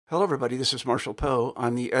Hello, everybody. This is Marshall Poe.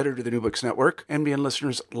 I'm the editor of the New Books Network. NBN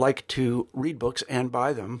listeners like to read books and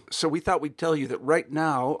buy them. So we thought we'd tell you that right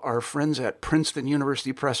now, our friends at Princeton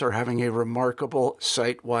University Press are having a remarkable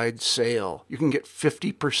site-wide sale. You can get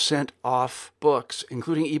 50% off books,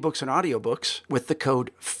 including ebooks and audiobooks, with the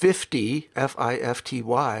code 50,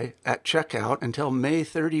 F-I-F-T-Y, at checkout until May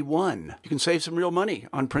 31. You can save some real money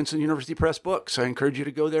on Princeton University Press books. I encourage you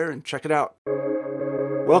to go there and check it out.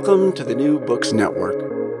 Welcome to the New Books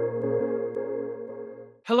Network.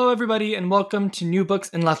 Hello, everybody, and welcome to New Books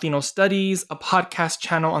in Latino Studies, a podcast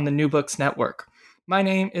channel on the New Books Network. My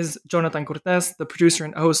name is Jonathan Cortez, the producer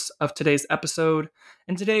and host of today's episode,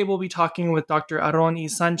 and today we'll be talking with Dr. Aarón E.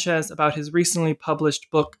 Sánchez about his recently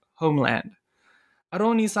published book, Homeland.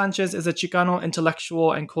 Aarón E. Sánchez is a Chicano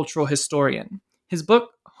intellectual and cultural historian. His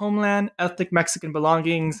book, Homeland, Ethnic Mexican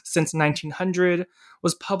Belongings Since 1900,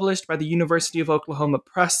 was published by the University of Oklahoma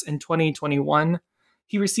Press in 2021.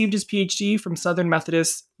 He received his PhD from Southern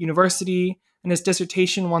Methodist University, and his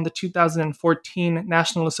dissertation won the 2014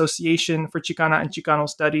 National Association for Chicana and Chicano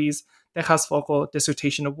Studies Tejas Foco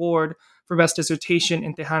Dissertation Award for Best Dissertation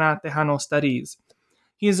in Tejano Studies.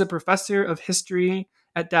 He is a professor of history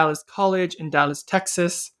at Dallas College in Dallas,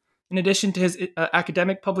 Texas. In addition to his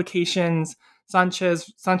academic publications,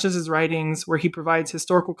 Sanchez's writings, where he provides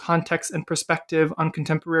historical context and perspective on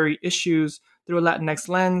contemporary issues through a Latinx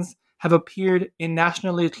lens, have appeared in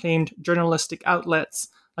nationally acclaimed journalistic outlets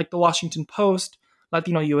like The Washington Post,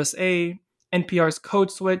 Latino USA, NPR's Code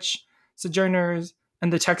Switch, Sojourners,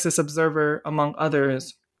 and the Texas Observer, among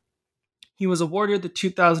others. He was awarded the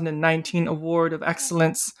 2019 Award of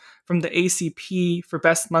Excellence from the ACP for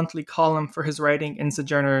Best Monthly Column for his writing in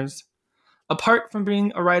Sojourners. Apart from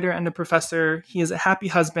being a writer and a professor, he is a happy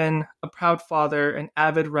husband, a proud father, an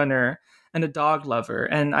avid runner, and a dog lover.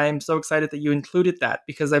 And I am so excited that you included that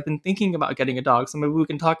because I've been thinking about getting a dog. So maybe we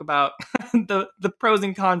can talk about the pros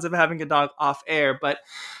and cons of having a dog off air. But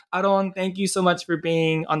Aarón, thank you so much for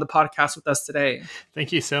being on the podcast with us today.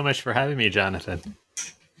 Thank you so much for having me, Jonathan.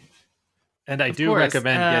 And I do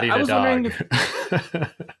recommend getting a dog.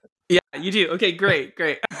 Yeah, you do. Okay, great.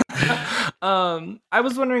 I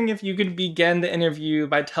was wondering if you could begin the interview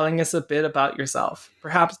by telling us a bit about yourself.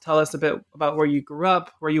 Perhaps tell us a bit about where you grew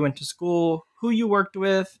up, where you went to school, who you worked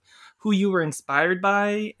with, who you were inspired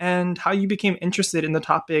by, and how you became interested in the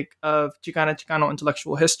topic of Chicano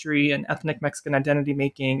intellectual history and ethnic Mexican identity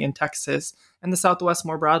making in Texas and the Southwest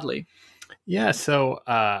more broadly. Yeah, so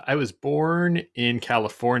I was born in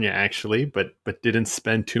California, actually, but didn't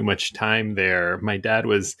spend too much time there. My dad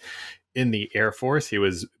was in the Air Force. He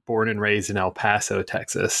was born and raised in El Paso,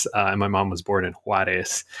 Texas, and my mom was born in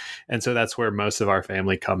Juarez. And so that's where most of our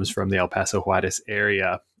family comes from, the El Paso, Juarez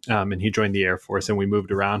area. And he joined the Air Force, and we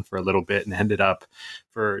moved around for a little bit and ended up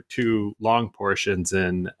for 2 long portions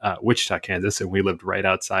in Wichita, Kansas. And we lived right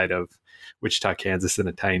outside of Wichita, Kansas in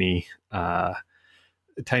a tiny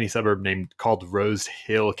suburb called Rose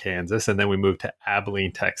Hill, Kansas. And then we moved to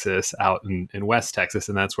Abilene, Texas, out in West Texas.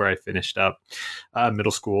 And that's where I finished up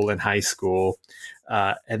middle school and high school,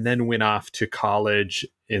 and then went off to college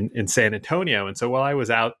in San Antonio. And so while I was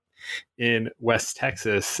out in West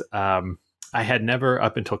Texas, I had never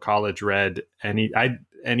up until college read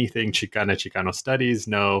anything Chicano studies,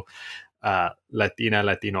 no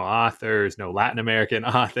Latino authors, no Latin American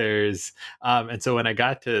authors. And so when I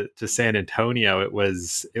got to San Antonio, it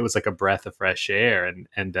was like a breath of fresh air.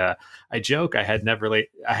 And I joke, I had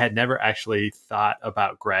never actually thought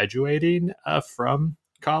about graduating from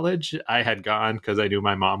college. I had gone because I knew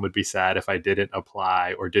my mom would be sad if I didn't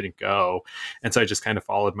apply or didn't go. And so I just kind of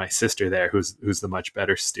followed my sister there, who's the much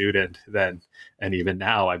better student then, and even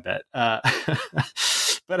now, I bet.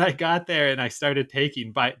 But I got there and I started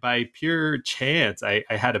taking, by pure chance, I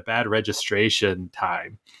had a bad registration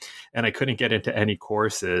time and I couldn't get into any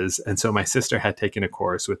courses. And so my sister had taken a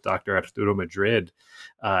course with Dr. Arturo Madrid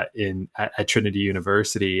at Trinity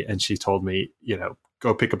University. And she told me,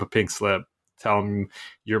 go pick up a pink slip, tell him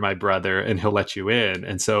you're my brother and he'll let you in.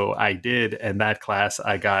 And so I did. And that class,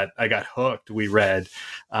 I got hooked. We read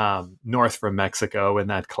North from Mexico in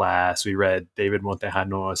that class. We read David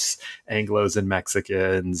Montejano's Anglos and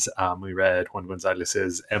Mexicans. We read Juan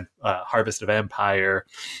Gonzalez's Harvest of Empire,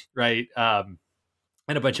 right? And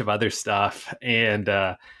a bunch of other stuff. And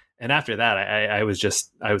after that, I was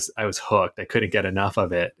hooked. I couldn't get enough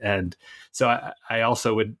of it. And so I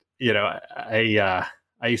also would,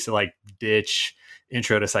 I used to like ditch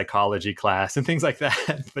intro to psychology class and things like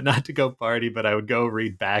that, but not to go party, but I would go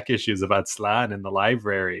read back issues about Slan in the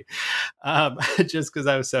library, just because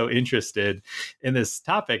I was so interested in this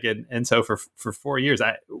topic. And so for 4 years,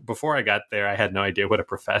 before I got there, I had no idea what a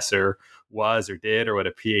professor was or did, or what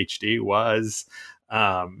a PhD was.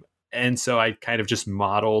 And so I kind of just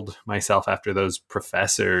modeled myself after those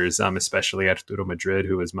professors, especially Arturo Madrid,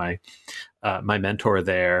 who was my mentor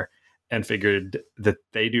there, and figured that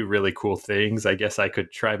they do really cool things. I guess I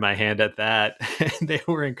could try my hand at that. And they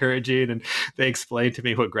were encouraging, and they explained to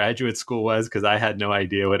me what graduate school was, because I had no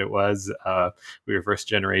idea what it was. We were first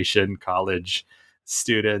generation college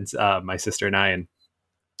students, my sister and I. And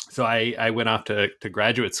so I went off to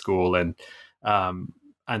graduate school, and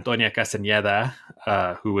Antonia Castañeda,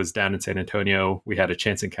 who was down in San Antonio, we had a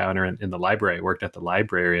chance encounter in the library. I worked at the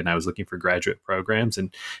library, and I was looking for graduate programs.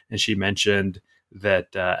 And she mentioned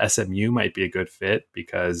that SMU might be a good fit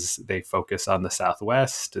because they focus on the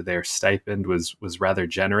Southwest. Their stipend was rather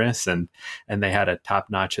generous, and they had a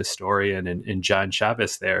top-notch historian in John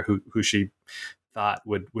Chavez there, who she thought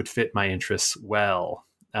would fit my interests well.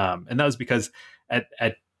 And that was because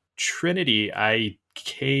at Trinity, I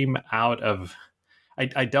came out of...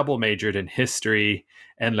 I double majored in history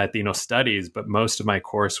and Latino studies, but most of my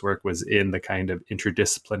coursework was in the kind of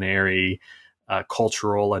interdisciplinary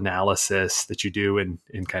cultural analysis that you do in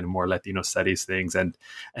kind of more Latino studies things. And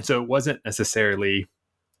so it wasn't necessarily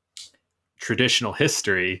traditional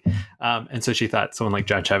history. And so she thought someone like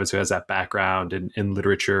John Chavez, who has that background in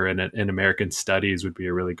literature and in American studies, would be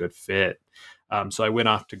a really good fit. So I went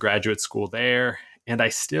off to graduate school there, and I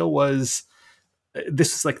still was...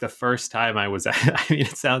 This is like the first time I was, I mean,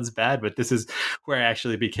 it sounds bad, but this is where I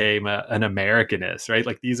actually became an Americanist, right?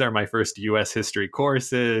 Like, these are my first U.S. history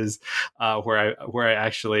courses, where I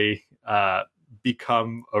actually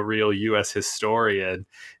become a real U.S. historian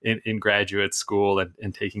in graduate school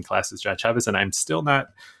and taking classes with John Chavez. And I'm still not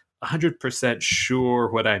 100%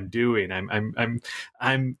 sure what I'm doing. I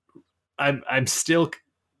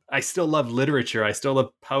still love literature. I still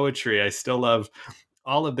love poetry. I still love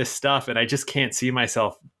all of this stuff, and I just can't see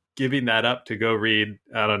myself giving that up to go read,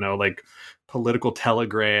 I don't know, like political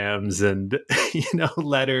telegrams and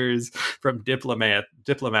letters from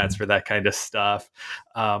diplomats for that kind of stuff,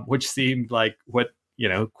 which seemed like what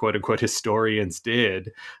quote unquote historians did.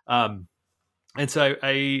 And so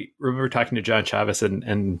I remember talking to John Chavez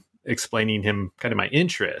and explaining him kind of my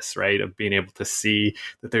interests, right, of being able to see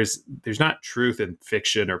that there's not truth in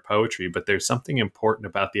fiction or poetry, but there's something important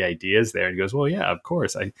about the ideas there. And he goes, well, yeah, of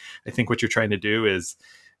course. I think what you're trying to do is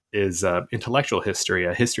intellectual history,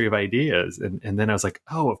 a history of ideas. And then I was like,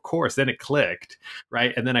 oh, of course. Then it clicked,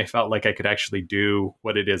 right? And then I felt like I could actually do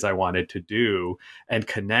what it is I wanted to do and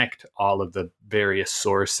connect all of the various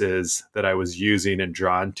sources that I was using and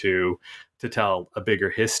drawn to tell a bigger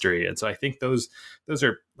history. And so I think those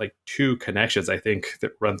are like two connections I think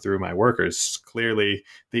that run through my work. Is clearly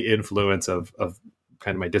the influence of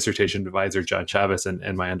kind of my dissertation advisor, John Chavez,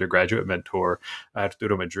 and my undergraduate mentor,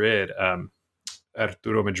 Arturo Madrid.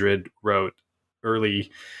 Arturo Madrid wrote early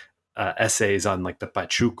essays on like the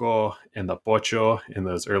Pachuco and the Pocho in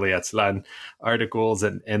those early Aztlán articles.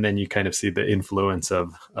 And then you kind of see the influence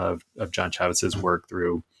of John Chavez's work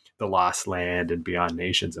through The Lost Land and Beyond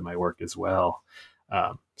Nations in my work as well.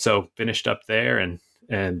 So finished up there and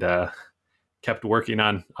kept working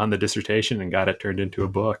on the dissertation and got it turned into a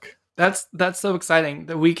book. That's so exciting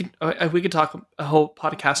that we could talk a whole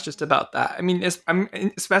podcast just about that. I mean, I'm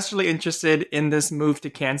especially interested in this move to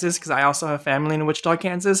Kansas because I also have family in Wichita,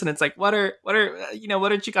 Kansas, and it's like, what are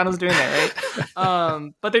Chicanos doing there,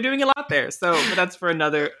 right? But they're doing a lot there. So, but that's for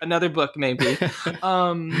another book maybe.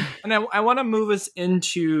 And I want to move us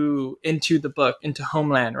into the book, into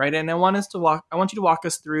Homeland, right? And I want you to walk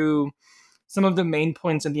us through some of the main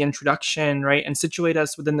points in the introduction, right? And situate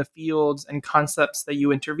us within the fields and concepts that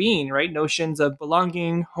you intervene, right? Notions of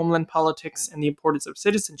belonging, homeland politics, and the importance of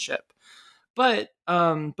citizenship. But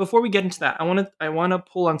before we get into that, I want to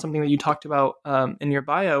pull on something that you talked about in your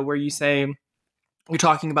bio, where you say, you're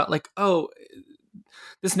talking about like, oh,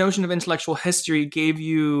 this notion of intellectual history gave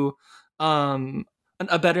you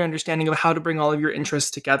a better understanding of how to bring all of your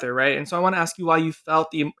interests together, right? And so I want to ask you why you felt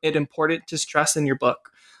it important to stress in your book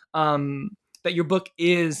that your book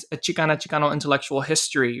is a Chicano intellectual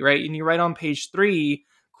history, right? And you write on page 3,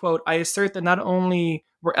 quote, I assert that not only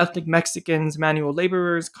were ethnic Mexicans manual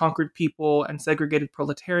laborers, conquered people, and segregated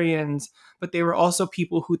proletarians, but they were also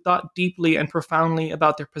people who thought deeply and profoundly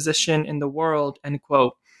about their position in the world, end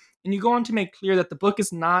quote. And you go on to make clear that the book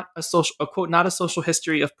is not a social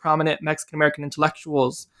history of prominent Mexican-American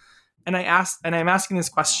intellectuals, And I'm asking this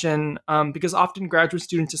question because often graduate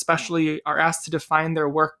students, especially, are asked to define their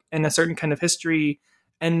work in a certain kind of history,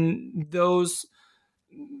 and those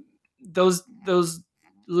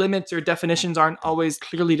limits or definitions aren't always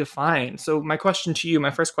clearly defined. So my question to you,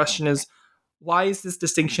 my first question is, why is this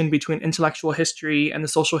distinction between intellectual history and the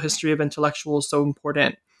social history of intellectuals so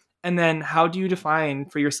important? And then how do you define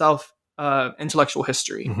for yourself intellectual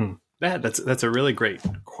history? Mm-hmm. That's a really great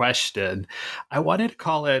question. I wanted to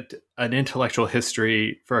call it an intellectual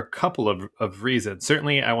history for a couple of reasons.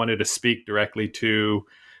 Certainly, I wanted to speak directly to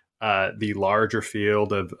the larger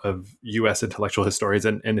field of U.S. intellectual historians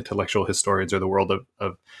and intellectual historians, or the world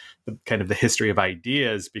of the kind of the history of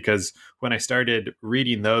ideas, because when I started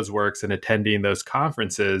reading those works and attending those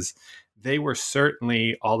conferences,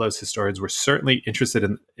 all those historians were certainly interested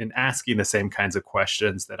in asking the same kinds of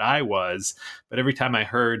questions that I was. But every time I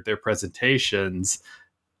heard their presentations,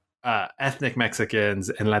 ethnic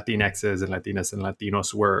Mexicans and Latinxes and Latinas and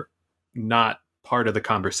Latinos were not part of the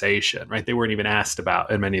conversation, right? They weren't even asked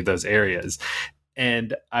about in many of those areas.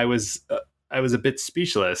 And I was a bit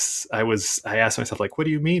speechless. I asked myself, like, what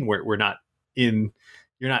do you mean we're not in,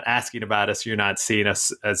 you're not asking about us, you're not seeing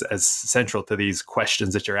us as central to these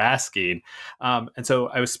questions that you're asking. And so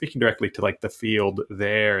I was speaking directly to like the field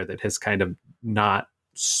there that has kind of not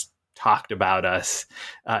talked about us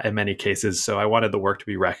in many cases. So I wanted the work to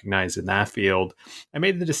be recognized in that field. I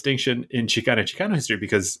made the distinction in Chicano history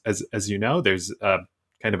because, as you know, there's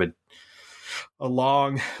kind of a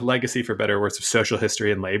long legacy, for better or worse, of social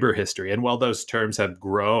history and labor history. And while those terms have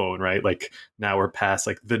grown, right, like now we're past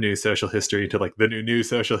like the new social history to like the new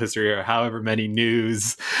social history, or however many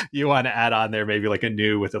news you want to add on there, maybe like a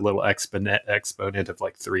new with a little exponent of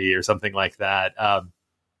like 3 or something like that.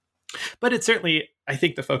 But it's certainly, I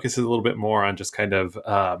think the focus is a little bit more on just kind of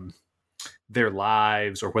their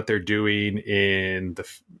lives, or what they're doing in the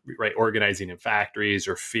right, organizing in factories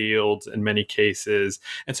or fields in many cases.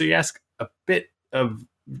 And so you ask a bit of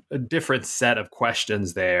a different set of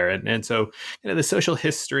questions there. And so, the social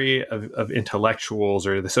history of intellectuals,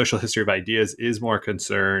 or the social history of ideas, is more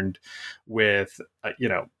concerned with,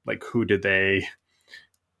 like who did they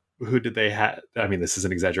have? I mean, this is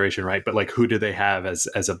an exaggeration, right? But like, who did they have as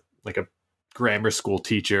a grammar school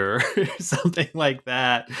teacher or something like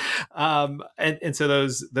that? And so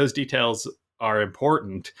those details are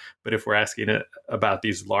important. But if we're asking about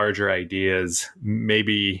these larger ideas,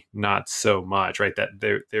 maybe not so much, right? That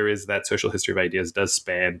there is that social history of ideas does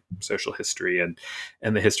span social history and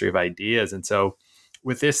the history of ideas. And so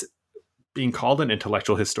with this being called an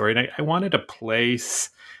intellectual historian, I wanted to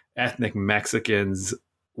place ethnic Mexicans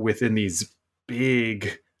within these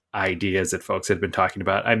big ideas that folks had been talking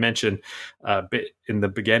about. I mentioned a bit in the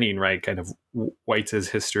beginning, right, kind of White's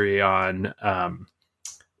history on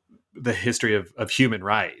the history of human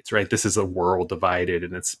rights, right? This is a world divided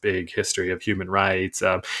in its big history of human rights.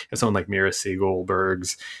 Someone like Mira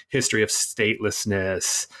Siegelberg's history of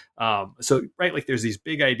statelessness. So, right, like there's these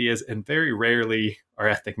big ideas, and very rarely are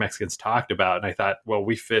ethnic Mexicans talked about. And I thought, well,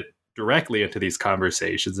 we fit directly into these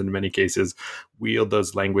conversations, and in many cases wield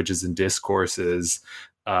those languages and discourses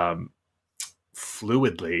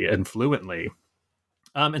fluidly and fluently.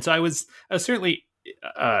 And so I was certainly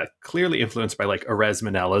clearly influenced by like Erez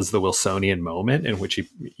Manella's The Wilsonian Moment, in which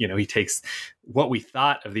he takes what we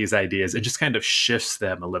thought of these ideas and just kind of shifts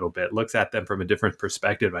them a little bit, looks at them from a different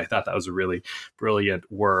perspective. I thought that was a really brilliant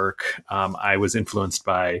work. I was influenced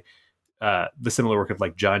by the similar work of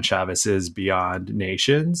like John Chavez's Beyond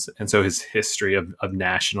Nations, and so his history of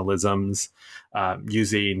nationalisms,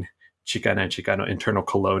 using Chicana and Chicano internal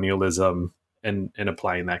colonialism, and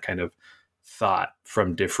applying that kind of thought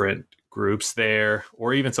from different groups there.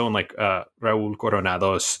 Or even someone like Raul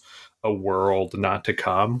Coronado's A World Not to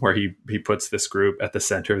Come, where he puts this group at the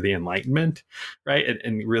center of the Enlightenment, right?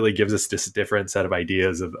 And really gives us this different set of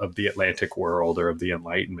ideas of the Atlantic world, or of the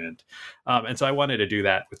Enlightenment. And so I wanted to do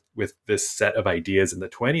that with this set of ideas in the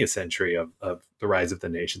 20th century of the rise of the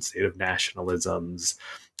nation state, of nationalisms,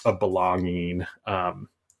 of belonging.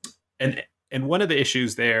 And one of the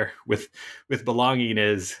issues there with belonging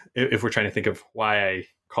is, if we're trying to think of why I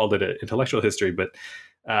called it an intellectual history, but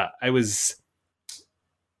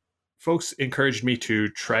folks encouraged me to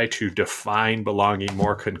try to define belonging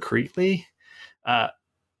more concretely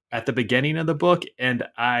at the beginning of the book. And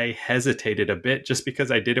I hesitated a bit, just because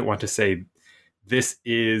I didn't want to say this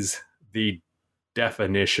is the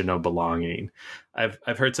definition of belonging.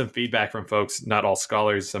 I've heard some feedback from folks, not all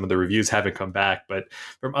scholars, some of the reviews haven't come back, but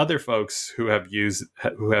from other folks who have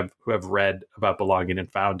read about belonging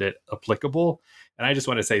and found it applicable. And I just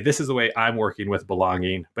want to say, this is the way I'm working with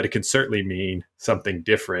belonging, but it can certainly mean something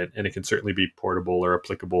different, and it can certainly be portable or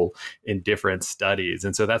applicable in different studies.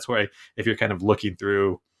 And so that's why, if you're kind of looking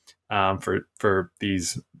through for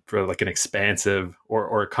like an expansive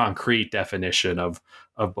or a concrete definition of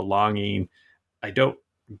belonging, I don't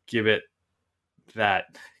give it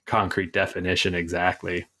that concrete definition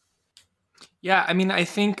exactly. Yeah, I mean, I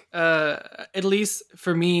think at least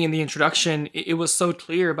for me in the introduction, it was so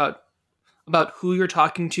clear about who you're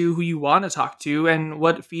talking to, who you want to talk to, and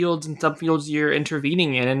what fields and subfields you're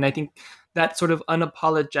intervening in. And I think that sort of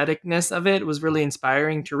unapologeticness of it was really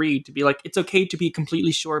inspiring to read, to be like, it's okay to be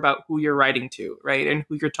completely sure about who you're writing to, right? And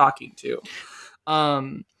who you're talking to.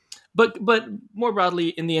 But more broadly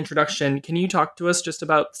in the introduction, can you talk to us just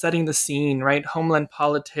about setting the scene, right? Homeland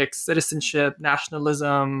politics, citizenship,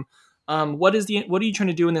 nationalism. What are you trying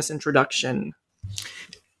to do in this introduction?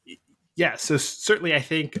 Yeah, so certainly I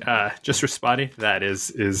think just responding to that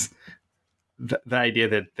is the idea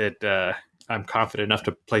that I'm confident enough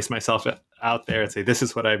to place myself out there and say, this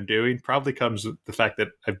is what I'm doing, probably comes with the fact that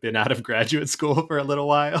I've been out of graduate school for a little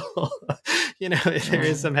while. There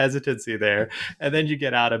is some hesitancy there. And then you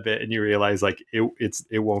get out a bit and you realize, like,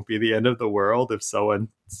 it won't be the end of the world if someone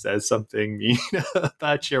says something mean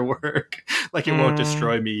about your work. Like, it won't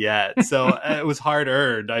destroy me yet. So it was hard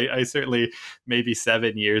earned. I certainly, maybe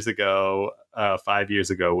 7 years ago, 5 years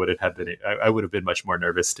ago, I would have been much more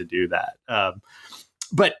nervous to do that.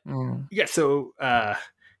 Yeah, so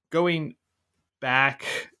going back,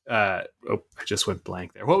 I just went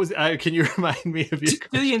blank there. What was? Can you remind me of your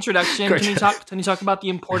to the introduction? Can you talk about the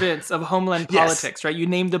importance of homeland politics? Yes. Right, you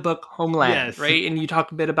named the book Homeland, yes. Right, and you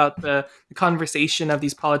talk a bit about the conversation of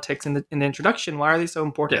these politics in the introduction. Why are they so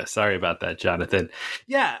important? Yeah, sorry about that, Jonathan.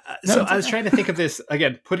 Yeah, so I was trying to think of this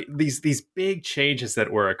again, putting these big changes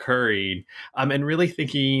that were occurring, and really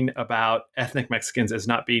thinking about ethnic Mexicans as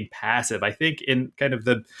not being passive. I think in kind of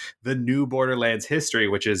the new borderlands history,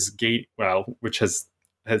 which is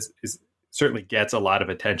certainly gets a lot of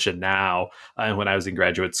attention now. And when I was in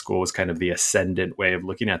graduate school, was kind of the ascendant way of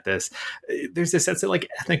looking at this. There's this sense that, like,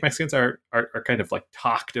 ethnic Mexicans are kind of like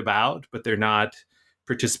talked about, but they're not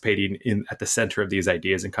participating at the center of these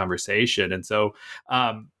ideas and conversation. And so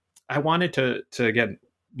I wanted to again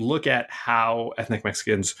look at how ethnic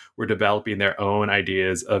Mexicans were developing their own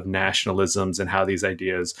ideas of nationalisms and how these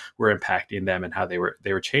ideas were impacting them and how they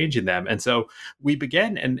were changing them. And so we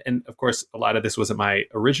began, and of course, a lot of this wasn't my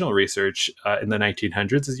original research in the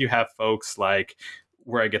 1900s, as you have folks like,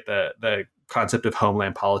 where I get the concept of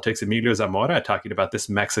homeland politics, Emilio Zamora talking about this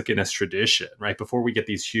Mexicanist tradition, right? Before we get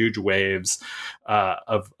these huge waves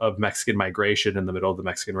of Mexican migration in the middle of the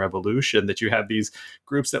Mexican Revolution, that you have these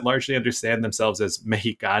groups that largely understand themselves as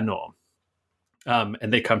Mexicano.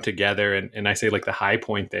 And they come together, and I say, like, the high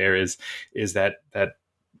point there is that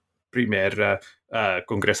primer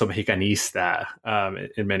Congreso Mexicanista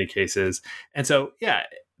in many cases. And so, yeah,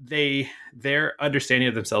 their understanding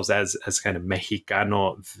of themselves as kind of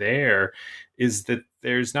Mexicano there is that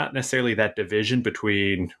there's not necessarily that division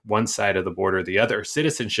between one side of the border or the other.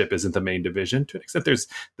 Citizenship isn't the main division. To an extent,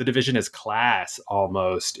 the division is class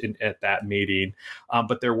almost at that meeting,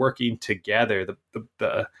 but they're working together.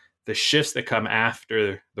 The shifts that come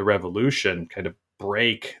after the revolution kind of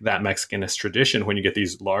break that Mexicanist tradition when you get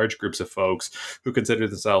these large groups of folks who consider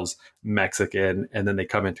themselves Mexican, and then they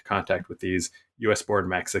come into contact with these US-born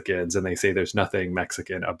Mexicans and they say there's nothing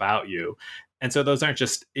Mexican about you. And so those aren't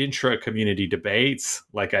just intra-community debates,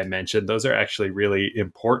 like I mentioned. Those are actually really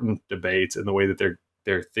important debates in the way that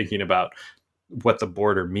they're thinking about what the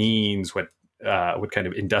border means, what kind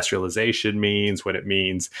of industrialization means, what it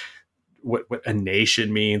means, what a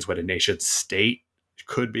nation means, what a nation state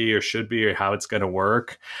could be or should be, or how it's going to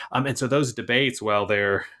work. And so those debates, while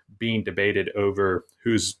they're being debated over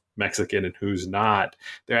who's Mexican and who's not,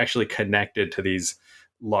 they're actually connected to these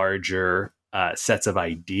larger sets of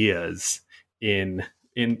ideas in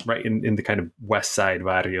the kind of west side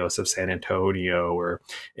barrios of San Antonio or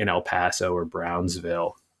in El Paso or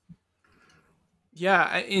Brownsville.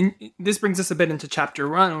 Yeah, this brings us a bit into chapter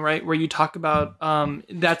 1, right, where you talk about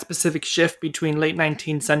that specific shift between late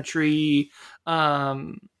 19th century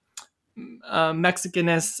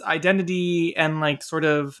Mexicanist identity and, like, sort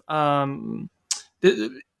of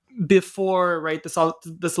before, right,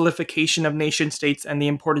 the solidification of nation states and the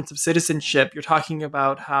importance of citizenship. You're talking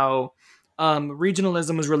about how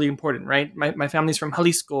regionalism was really important, right? My family's from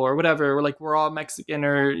Jalisco or whatever. We're all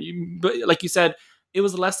Mexican, but like you said, it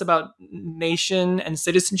was less about nation and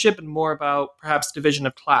citizenship and more about perhaps division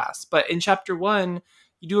of class. But in chapter 1,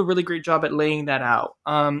 you do a really great job at laying that out.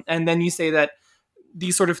 And then you say that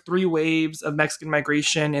these sort of 3 waves of Mexican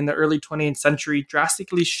migration in the early 20th century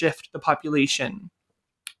drastically shift the population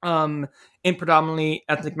in predominantly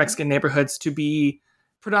ethnic Mexican neighborhoods to be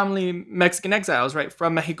predominantly Mexican exiles, right?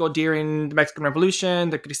 From Mexico during the Mexican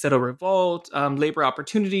Revolution, the Cristero Revolt, labor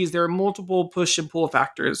opportunities. There are multiple push and pull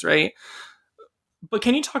factors, right? But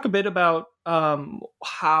can you talk a bit about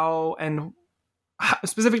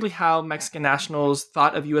specifically how Mexican nationals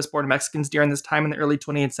thought of U.S.-born Mexicans during this time in the early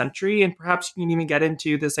 20th century? And perhaps you can even get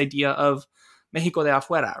into this idea of Mexico de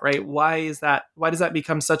afuera, right? Why does that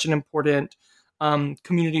become such an important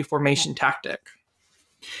community formation tactic?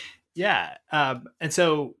 Yeah. And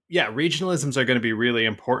so, regionalisms are going to be really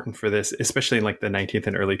important for this, especially in like the 19th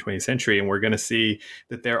and early 20th century. And we're going to see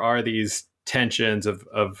that there are these tensions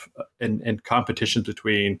and competitions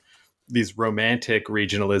between these romantic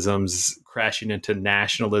regionalisms crashing into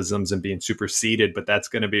nationalisms and being superseded. But that's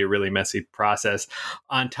going to be a really messy process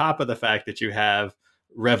on top of the fact that you have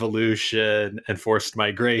revolution and forced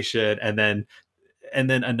migration and then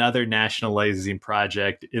another nationalizing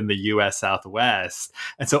project in the U.S. Southwest.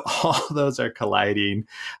 And so all those are colliding.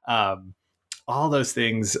 All those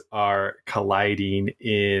things are colliding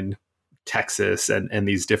in Texas and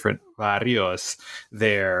these different barrios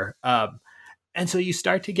there. And so you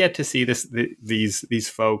start to get to see these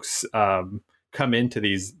folks come into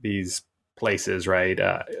these places, right?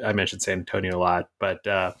 I mentioned San Antonio a lot, but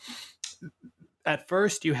at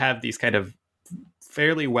first you have these kind of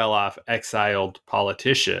fairly well-off exiled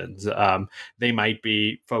politicians. They might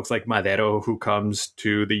be folks like Madero, who comes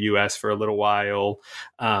to the U.S. for a little while.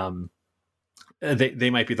 They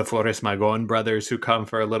might be the Flores Magón brothers who come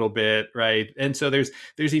for a little bit, right? And so there's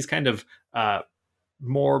these kind of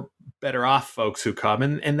more better off folks who come,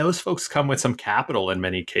 and those folks come with some capital in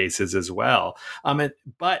many cases as well.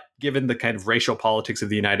 But given the kind of racial politics of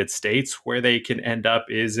the United States, where they can end up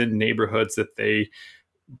is in neighborhoods that they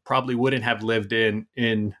probably wouldn't have lived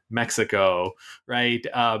in Mexico, right?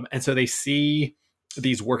 And so they see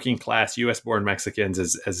these working class U.S. born Mexicans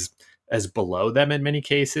as below them in many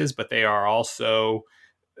cases, but they are also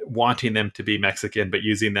wanting them to be Mexican, but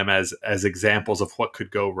using them as examples of what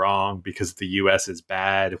could go wrong because the U.S. is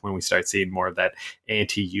bad. When we start seeing more of that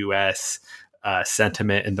anti-U.S.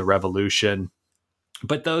 Sentiment in the revolution,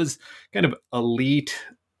 but those kind of elite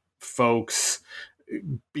folks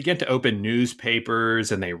begin to open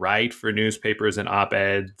newspapers and they write for newspapers and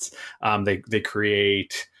op-eds. They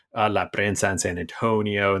create La Prensa in San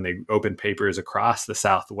Antonio, and they open papers across the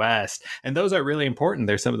Southwest. And those are really important.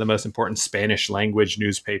 They're some of the most important Spanish language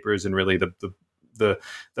newspapers and really the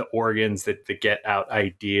organs that get out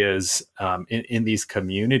ideas in these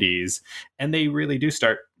communities. And they really do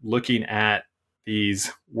start looking at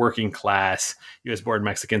these working class U.S. born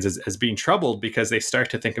Mexicans as being troubled because they start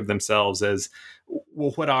to think of themselves as,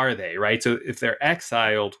 well, what are they, right? So if they're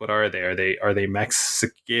exiled, what are they? Are they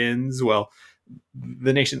Mexicans? Well,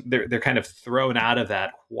 the nation, they're kind of thrown out of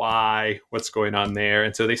that. Why? What's going on there?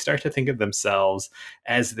 And so they start to think of themselves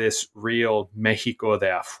as this real Mexico de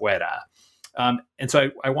afuera. And so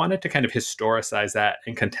I wanted to kind of historicize that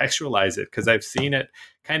and contextualize it because I've seen it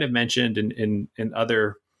kind of mentioned in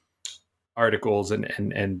other articles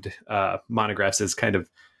and monographs as kind of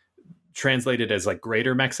translated as like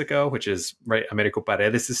Greater Mexico, which is right Americo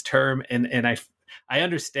Paredes' term. And I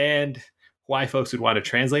understand why folks would want to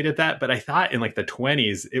translate it that, but I thought in like the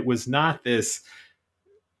 1920s, it was not this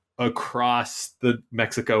across the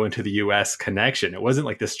Mexico into the U.S. connection. It wasn't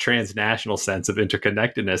like this transnational sense of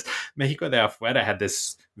interconnectedness. Mexico de afuera had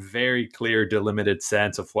this very clear, delimited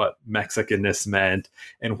sense of what Mexicanness meant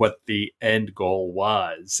and what the end goal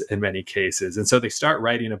was in many cases. And so they start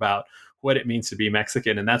writing about what it means to be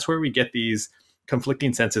Mexican. And that's where we get these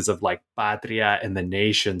conflicting senses of like patria and the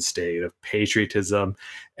nation state, of patriotism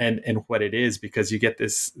and what it is, because you get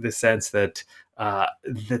this sense that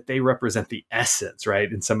that they represent the essence,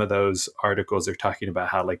 right? In some of those articles, they're talking about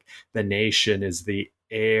how like the nation is the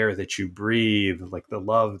air that you breathe, like the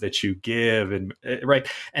love that you give, and right.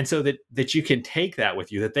 And so that you can take that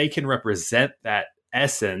with you, that they can represent that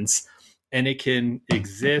essence, and it can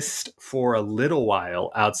exist for a little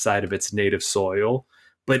while outside of its native soil,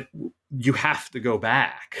 but you have to go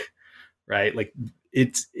back, right? Like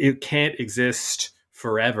it can't exist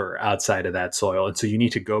forever outside of that soil. And so you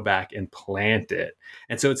need to go back and plant it.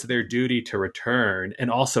 And so it's their duty to return and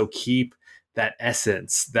also keep that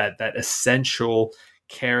essence, that essential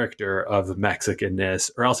character of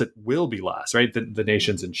Mexicanness, or else it will be lost, right? The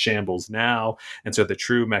nation's in shambles now. And so the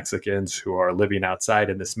true Mexicans who are living outside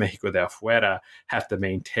in this Mexico de afuera have to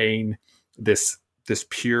maintain this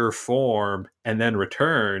pure form and then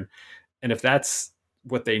return. And if that's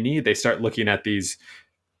what they need, they start looking at these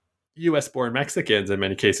US born Mexicans in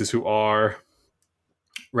many cases who are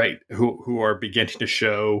who are beginning to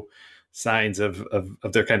show signs of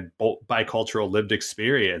their kind of bicultural lived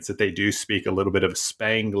experience, that they do speak a little bit of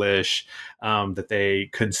Spanglish, that they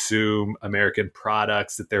consume American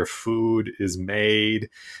products, that their food is made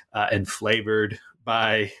and flavored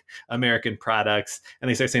by American products. And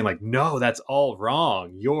they start saying like, no, that's all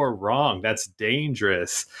wrong. You're wrong. That's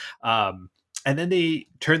dangerous. And then they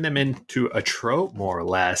turn them into a trope, more or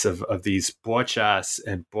less, of these bochas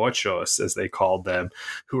and bochos, as they called them,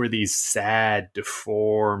 who are these sad,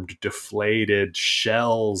 deformed, deflated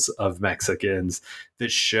shells of Mexicans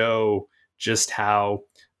that show just how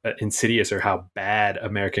insidious or how bad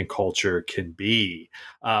American culture can be.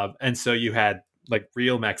 And so you had like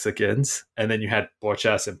real Mexicans, and then you had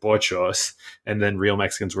bochas and bochos, and then real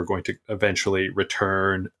Mexicans were going to eventually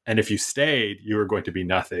return. And if you stayed, you were going to be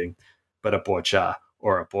nothing but a bocha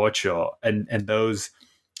or a bocho. And those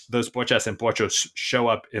bochas and bochos show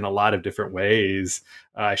up in a lot of different ways.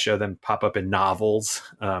 I show them pop up in novels.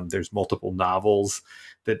 There's multiple novels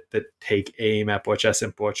that take aim at bochas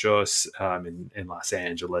and bochos in Los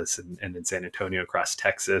Angeles and in San Antonio, across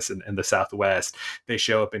Texas and the Southwest. They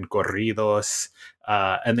show up in corridos,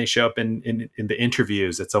 and they show up in the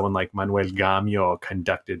interviews that someone like Manuel Gamio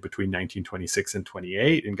conducted between 1926 and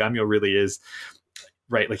 28. And Gamio really is,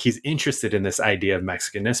 right, like he's interested in this idea of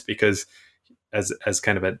Mexicanness because as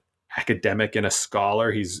kind of an academic and a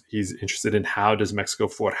scholar, he's interested in how does Mexico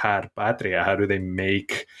forjar patria? How do they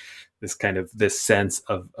make this sense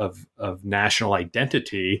of national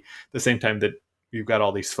identity, at the same time that you've got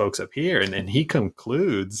all these folks up here. And he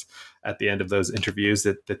concludes at the end of those interviews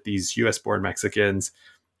that these US born Mexicans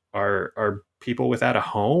are people without a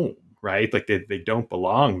home, right? Like they don't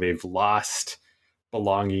belong. They've lost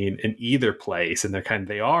belonging in either place, and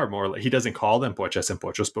they are more, he doesn't call them bochas and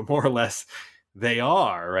bochos, but more or less they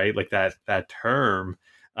are, right? Like that term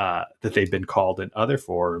that they've been called in other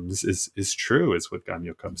forms is true, is what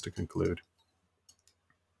Gamio comes to conclude.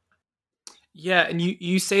 Yeah, and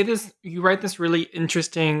you say this, you write this really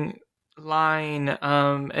interesting line,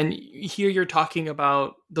 and here you're talking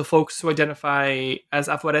about the folks who identify as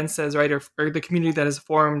afuerenses, right, or the community that has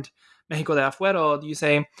formed Mexico de Afuero. You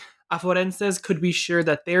say afuerenses could be sure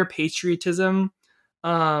that their patriotism,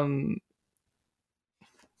 sorry,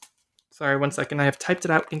 1 second, I have typed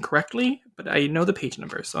it out incorrectly, but I know the page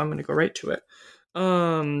number, so I'm going to go right to it.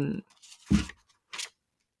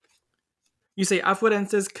 You say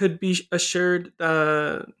afuerenses could be assured,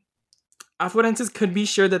 afuerenses could be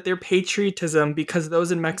sure that their patriotism, because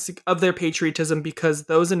those in Mexico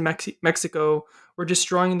were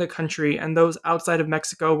destroying the country, and those outside of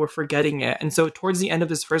Mexico were forgetting it. And so towards the end of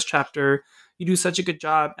this first chapter, you do such a good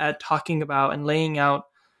job at talking about and laying out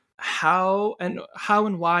how and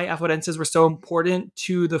why afuerenses were so important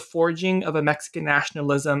to the forging of a Mexican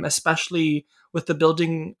nationalism, especially with the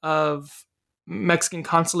building of Mexican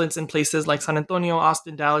consulates in places like San Antonio,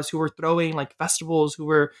 Austin, Dallas, who were throwing like festivals, who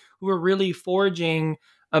were really forging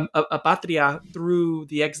a patria through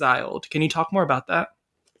the exiled. Can you talk more about that?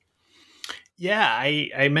 Yeah,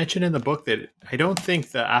 I mentioned in the book that I don't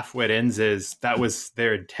think the afuerenses, that was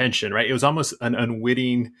their intention, right? It was almost an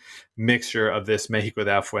unwitting mixture of this Mexico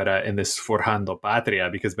de Afuera and this Forjando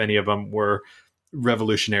Patria, because many of them were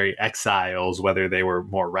revolutionary exiles, whether they were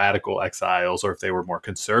more radical exiles or if they were more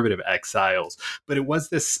conservative exiles. But it was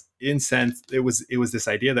this incense, it was this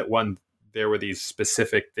idea that there were these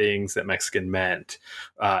specific things that Mexican meant,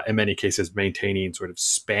 in many cases maintaining sort of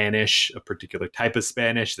Spanish, a particular type of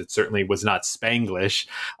Spanish that certainly was not Spanglish,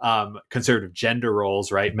 conservative gender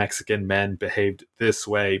roles, right? Mexican men behaved this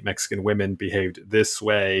way, Mexican women behaved this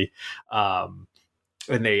way, and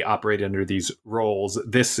they operated under these roles.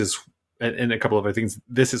 This is, and a couple of other things,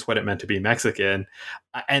 this is what it meant to be Mexican.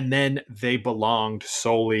 And then they belonged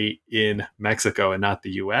solely in Mexico and not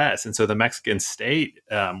the US. And so the Mexican state,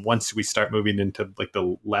 once we start moving into like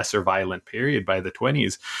the lesser violent period by the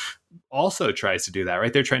 20s, also tries to do that,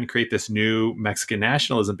 right? They're trying to create this new Mexican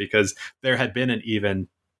nationalism because there had been an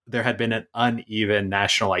uneven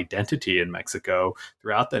national identity in Mexico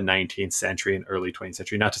throughout the 19th century and early 20th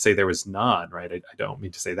century. Not to say there was none, right? I don't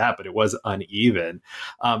mean to say that, but it was uneven.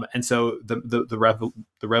 And so the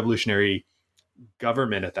revolutionary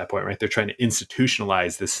government at that point, right, they're trying to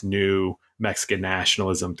institutionalize this new Mexican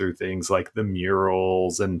nationalism through things like the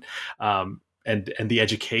murals and and the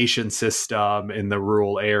education system in the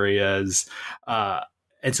rural areas.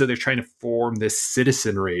 And so they're trying to form this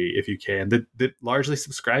citizenry, if you can, that largely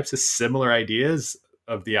subscribes to similar ideas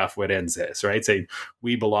of the Afuerenses, right? Saying,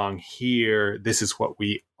 we belong here. This is what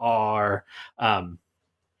we are.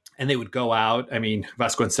 And they would go out. I mean,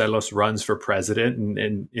 Vasconcelos runs for president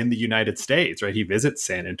in the United States, right? He visits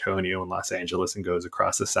San Antonio and Los Angeles and goes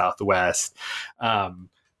across the Southwest.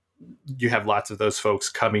 You have lots of those folks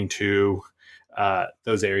coming to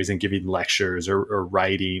those areas and giving lectures or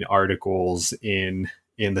writing articles in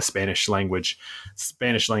the Spanish language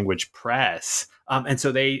press. And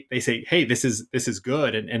so they say, hey, this is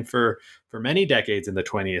good. And for many decades in the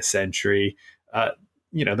 20th century,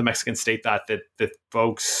 the Mexican state thought that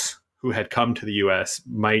folks who had come to the U.S.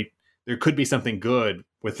 there could be something good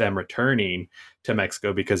with them returning to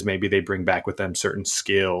Mexico, because maybe they bring back with them certain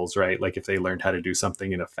skills, right? Like if they learned how to do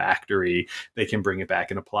something in a factory, they can bring it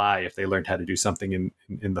back and apply. If they learned how to do something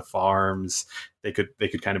in the farms, they could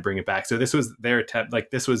kind of bring it back. So this was their attempt.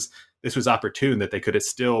 Like this was opportune that they could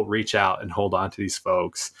still reach out and hold on to these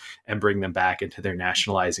folks and bring them back into their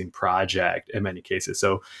nationalizing project in many cases.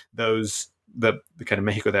 So the kind of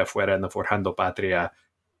Mexico de Afuera and the Forjando Patria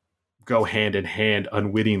go hand in hand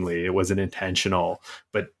unwittingly. It wasn't intentional,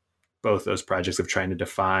 but both those projects of trying to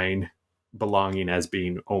define belonging as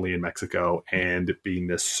being only in Mexico and being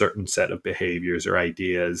this certain set of behaviors or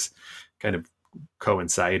ideas kind of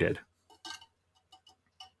coincided.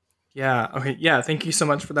 Yeah. Okay. Yeah. Thank you so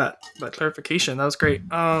much for that clarification. That was great.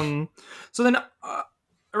 So then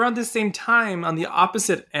around the same time, on the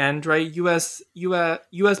opposite end, right, U.S.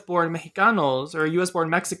 born Mexicanos or U.S. born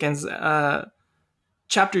Mexicans,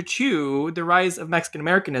 Chapter 2, the rise of Mexican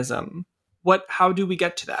Americanism. How do we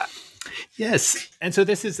get to that? Yes. And so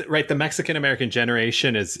this is right. The Mexican American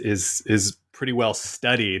generation is pretty well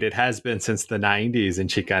studied. It has been since the 90s in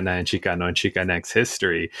Chicana and Chicano and Chicanx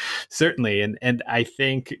history, certainly. And I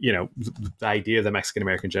think, the idea of the Mexican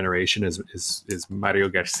American generation is Mario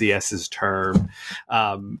Garcia's term.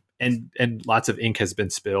 And lots of ink has been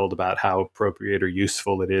spilled about how appropriate or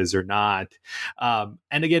useful it is or not.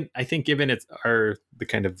 And again, I think given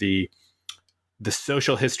the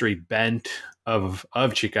social history bent of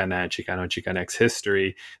Chicana, Chicano, and Chicanx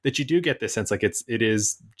history, that you do get this sense like it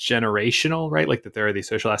is generational, right? Like that there are these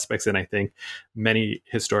social aspects. And I think many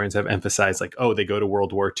historians have emphasized like, oh, they go to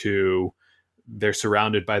World War II, they're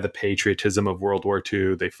surrounded by the patriotism of World War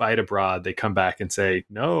II. They fight abroad. They come back and say,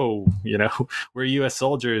 no, we're U.S.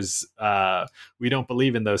 soldiers. We don't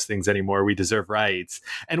believe in those things anymore. We deserve rights.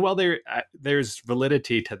 And while there's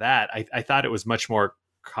validity to that, I thought it was much more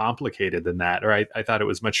complicated than that, or I thought it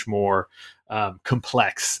was much more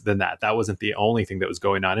complex than that. That wasn't the only thing that was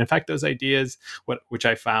going on. In fact, those ideas, which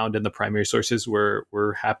I found in the primary sources,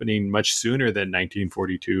 were happening much sooner than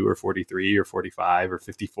 1942 or 43 or 45 or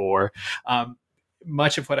 54.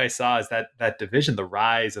 Much of what I saw is that division, the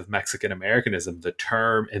rise of Mexican Americanism, the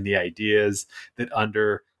term and the ideas that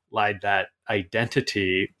underlied that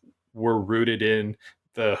identity were rooted in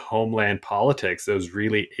the homeland politics, those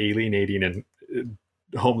really alienating and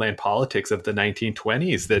homeland politics of the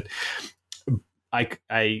 1920s that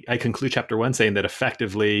I conclude chapter 1 saying that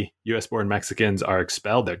effectively U.S.-born Mexicans are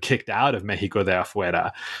expelled. They're kicked out of Mexico de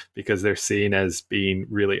Afuera because they're seen as being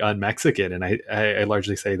really un-Mexican. And I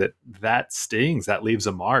largely say that stings, that leaves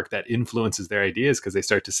a mark, that influences their ideas, because they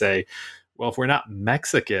start to say, well, if we're not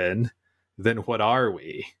Mexican, then what are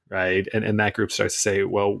we, right? And that group starts to say,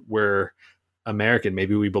 well, we're American.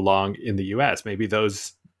 Maybe we belong in the U.S. Maybe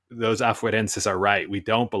those Afuerenses are right. We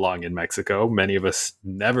don't belong in Mexico. Many of us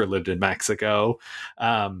never lived in Mexico.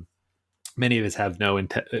 Many of us have no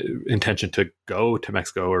intention to go to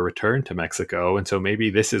Mexico or return to Mexico. And so maybe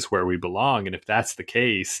this is where we belong. And if that's the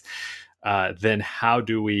case, then how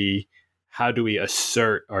do we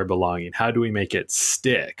assert our belonging? How do we make it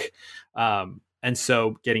stick? And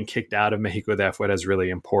so getting kicked out of Mexico de Afuera is really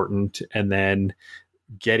important. And then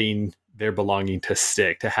getting their belonging to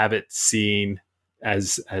stick, to have it seen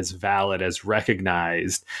as valid, as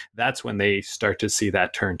recognized, that's when they start to see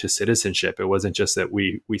that turn to citizenship. It wasn't just that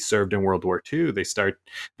we served in World War II.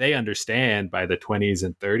 They understand by the 20s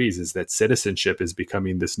and 30s is that citizenship is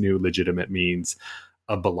becoming this new legitimate means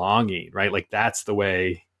of belonging, right? Like that's the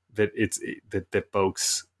way that that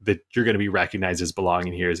folks, that you're going to be recognized as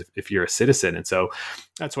belonging here is if you're a citizen. And so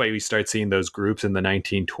that's why we start seeing those groups in the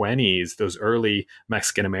 1920s, those early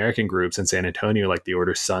Mexican American groups in San Antonio, like the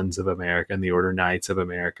Order Sons of America and the Order Knights of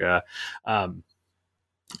America.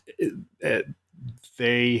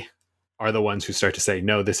 They are the ones who start to say,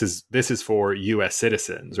 no, this is for U.S.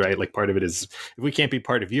 citizens, right? Like part of it is, if we can't be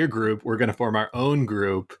part of your group, we're going to form our own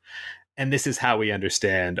group. and this is how we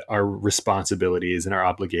understand our responsibilities and our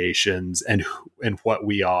obligations and what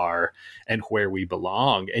we are and where we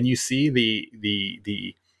belong. And you see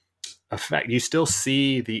the effect. You still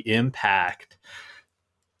see the impact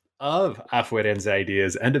of Afuerense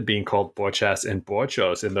ideas and of being called pochas and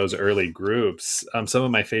pochos in those early groups. Some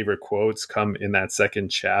of my favorite quotes come in that second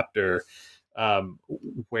chapter,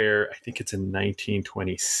 where I think it's in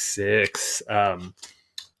 1926.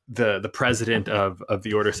 The president of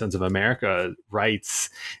the Order of Sons of America writes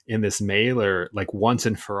in this mailer, like, once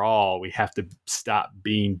and for all, we have to stop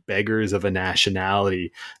being beggars of a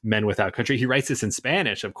nationality, men without country. He writes this in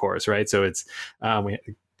Spanish, of course, right? So it's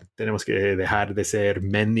tenemos que dejar de ser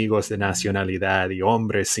mendigos de nacionalidad y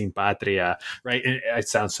hombres sin patria, right? And it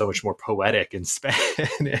sounds so much more poetic in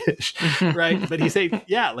Spanish, right? But he's saying,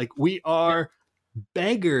 yeah, like, we are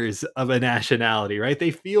beggars of a nationality, right?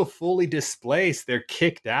 They feel fully displaced. They're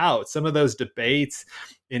kicked out. Some of those debates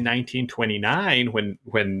in 1929,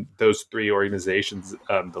 when those three organizations,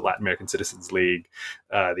 the Latin American Citizens League,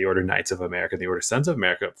 the Order Knights of America, and the Order Sons of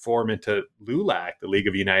America, form into LULAC, the League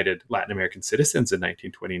of United Latin American Citizens, in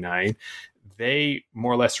 1929, they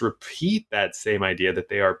more or less repeat that same idea that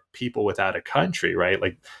they are people without a country, right?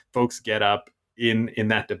 Like, folks get up in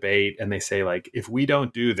that debate and they say, like, if we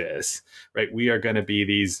don't do this, right, we are going to be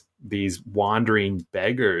these wandering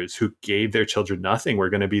beggars who gave their children nothing. We're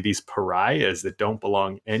going to be these pariahs that don't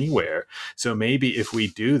belong anywhere. So maybe if we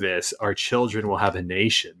do this, our children will have a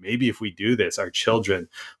nation. Maybe if we do this, our children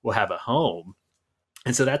will have a home.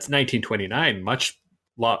 And so that's 1929,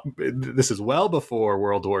 this is well before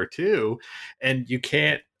World War II. And you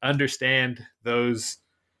can't understand those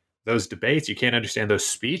debates, you can't understand those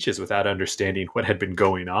speeches without understanding what had been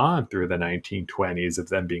going on through the 1920s of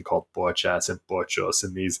them being called pochas and pochos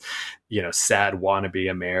and these, sad wannabe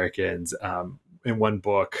Americans. In one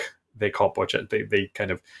book, they call pocha, they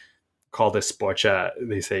kind of call this pocha,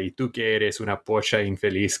 they say, tú que eres una pocha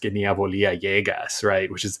infeliz que ni a Bolivia llegas,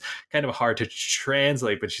 right? Which is kind of hard to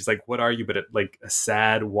translate, but she's like, what are you but a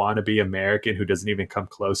sad wannabe American who doesn't even come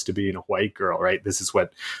close to being a white girl, right? This is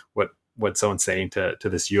what someone's saying to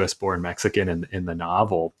this US-born Mexican in the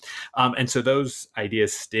novel. And so those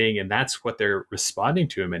ideas sting, and that's what they're responding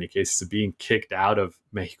to in many cases, of being kicked out of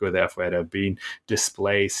Mexico de Afuera, being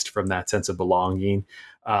displaced from that sense of belonging.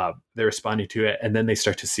 They're responding to it, and then they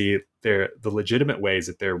start to see the legitimate ways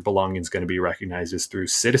that their belonging is going to be recognized is through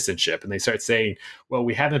citizenship. And they start saying, well,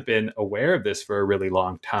 we haven't been aware of this for a really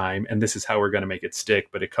long time, and this is how we're going to make it stick,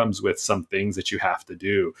 but it comes with some things that you have to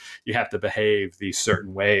do. You have to behave these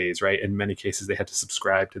certain ways, right? In many cases, they had to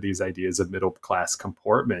subscribe to these ideas of middle-class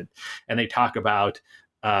comportment. And they talk about,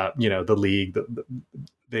 the league,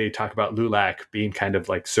 they talk about LULAC being kind of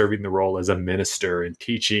like serving the role as a minister and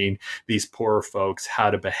teaching these poor folks how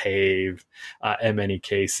to behave. In many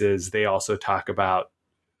cases, they also talk about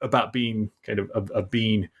being kind of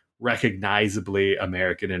being recognizably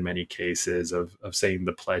American in many cases, of saying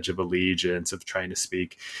the Pledge of Allegiance, of trying to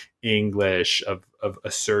speak English, of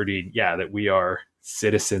asserting, that we are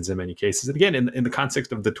citizens in many cases. And again, in the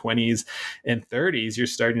context of the 20s and 30s, you're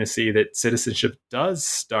starting to see that citizenship does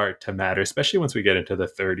start to matter, especially once we get into the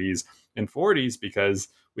 30s and 40s, because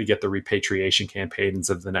we get the repatriation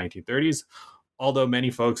campaigns of the 1930s. Although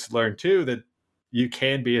many folks learn too that you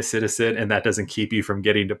can be a citizen and that doesn't keep you from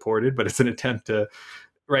getting deported, but it's an attempt to,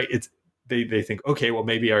 right, they think, okay, well,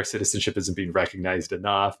 maybe our citizenship isn't being recognized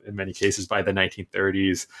enough in many cases. By the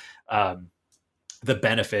 1930s. The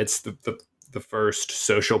benefits, the first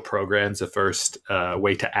social programs, the first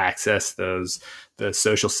way to access the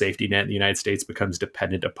social safety net in the United States becomes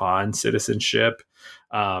dependent upon citizenship.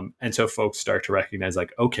 And so folks start to recognize,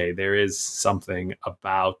 like, okay, there is something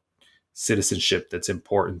about citizenship that's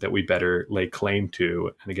important that we better lay claim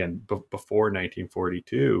to. And again, before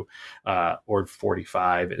 1942 or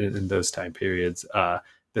 45, in those time periods,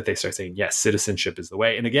 that they start saying, yes, citizenship is the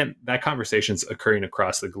way. And again, that conversation's occurring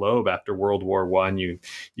across the globe. After World War I, you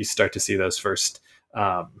start to see those first,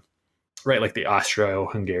 like the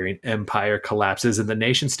Austro-Hungarian Empire collapses, and the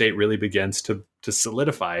nation state really begins to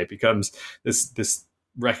solidify. It becomes this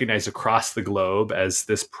recognized across the globe as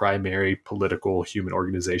this primary political human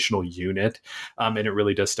organizational unit. And it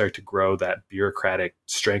really does start to grow that bureaucratic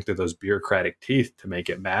strength of those bureaucratic teeth to make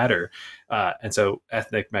it matter. And so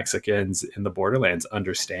ethnic Mexicans in the borderlands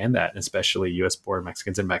understand that, and especially US-born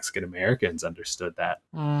Mexicans and Mexican Americans understood that.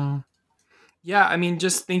 Yeah, I mean,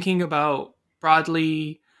 just thinking about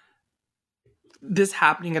broadly this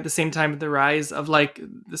happening at the same time with the rise of like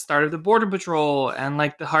the start of the Border Patrol and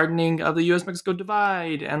like the hardening of the US-Mexico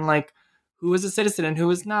divide and like who is a citizen and who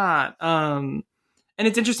is not. And And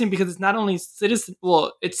it's interesting because it's not only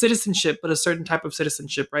it's citizenship, but a certain type of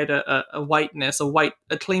citizenship, right? A whiteness,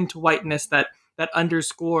 a claim to whiteness that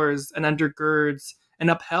underscores and undergirds and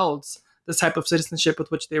upholds this type of citizenship with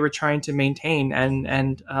which they were trying to maintain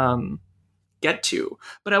and get to.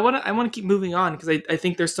 But I want to keep moving on because I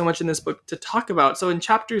think there's so much in this book to talk about. So in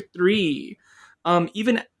chapter 3,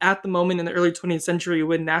 even at the moment in the early 20th century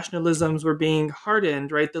when nationalisms were being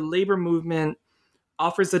hardened, right, the labor movement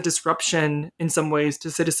offers a disruption in some ways to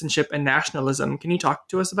citizenship and nationalism. Can you talk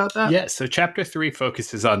to us about that? Yeah, so chapter 3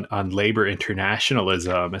 focuses on labor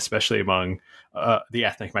internationalism, especially among the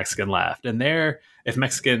ethnic Mexican left. And there, if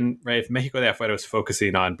Mexico de Afuera was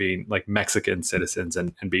focusing on being like Mexican citizens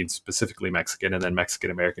and being specifically Mexican, and then Mexican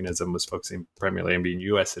Americanism was focusing primarily on being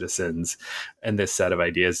U.S. citizens and this set of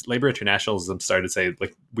ideas, labor internationalism started to say,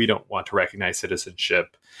 like, we don't want to recognize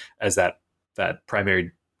citizenship as that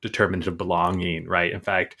primary determinant of belonging, right? In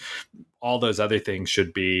fact, all those other things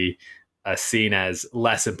should be seen as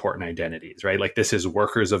less important identities, right? Like, this is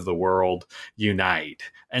workers of the world unite.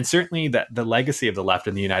 And certainly that the legacy of the left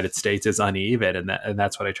in the United States is uneven. And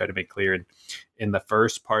that's what I try to make clear in the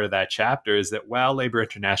first part of that chapter, is that while labor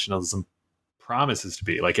internationalism promises to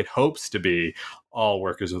be, like, it hopes to be all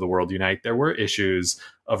workers of the world unite, there were issues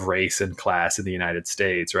of race and class in the United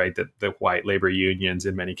States, right? That the white labor unions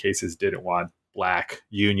in many cases didn't want Black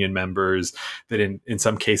union members, that in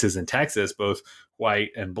some cases in Texas, both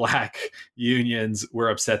white and Black unions were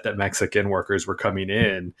upset that Mexican workers were coming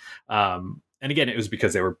in. And again, it was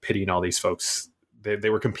because they were pitting all these folks. They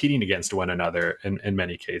were competing against one another in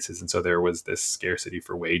many cases. And so there was this scarcity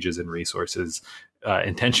for wages and resources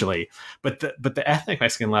intentionally. But the ethnic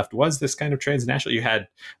Mexican left was this kind of transnational. You had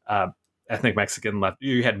ethnic Mexican left.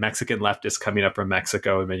 You had Mexican leftists coming up from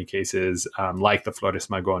Mexico in many cases, like the Flores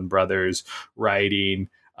Magón brothers, writing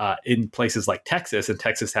in places like Texas. And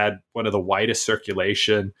Texas had one of the widest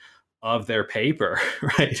circulation of their paper,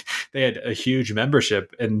 right? They had a huge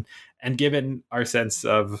membership. And given our sense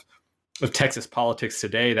of Texas politics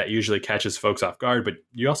today, that usually catches folks off guard. But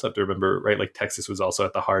you also have to remember, right, like Texas was also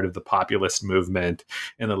at the heart of the populist movement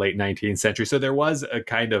in the late 19th century. So there was a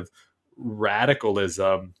kind of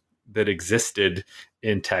radicalism that existed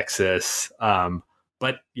in Texas.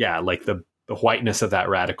 But yeah, like the whiteness of that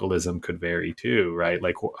radicalism could vary too, right?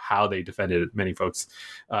 Like how they defended it. Many folks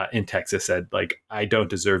in Texas said, like, I don't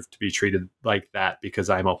deserve to be treated like that because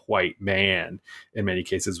I'm a white man. In many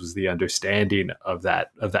cases was the understanding of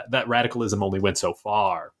that radicalism only went so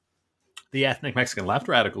far. The ethnic Mexican left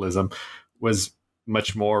radicalism was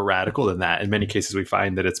much more radical than that. In many cases, we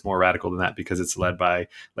find that it's more radical than that because it's led by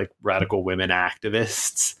like radical women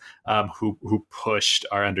activists who pushed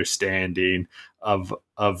our understanding of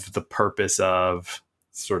the purpose of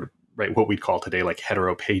sort of, right, what we'd call today like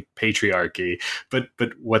heteropatriarchy, but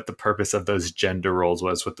what the purpose of those gender roles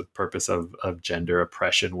was, what the purpose of gender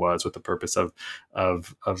oppression was, what the purpose of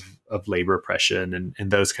labor oppression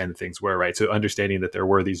and those kind of things were, right? So understanding that there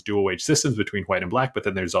were these dual wage systems between white and Black, but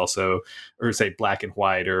then there's also, or say Black and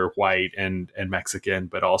white, or white and Mexican,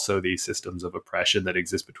 but also these systems of oppression that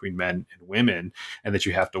exist between men and women, and that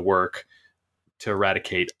you have to work to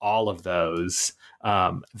eradicate all of those.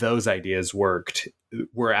 Those ideas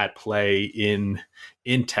were at play in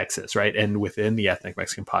Texas, right? And within the ethnic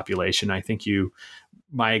Mexican population. I think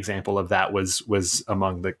my example of that was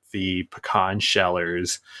among the pecan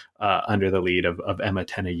shellers under the lead of Emma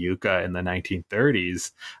Tenayuca in the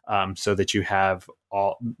 1930s, so that you have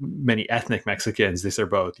many ethnic Mexicans. These are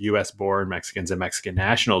both U.S. born Mexicans and Mexican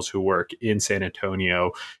nationals who work in San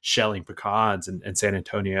Antonio shelling pecans, and San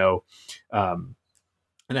Antonio,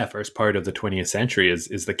 in that first part of the 20th century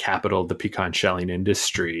is the capital of the pecan shelling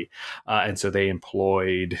industry. And so they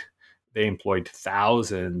employed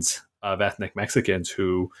thousands of ethnic Mexicans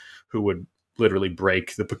who would literally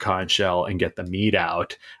break the pecan shell and get the meat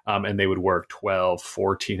out. And they would work 12,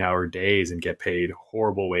 14-hour days and get paid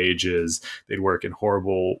horrible wages. They'd work in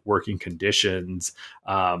horrible working conditions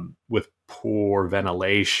with poor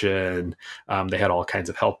ventilation. They had all kinds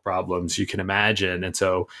of health problems you can imagine. And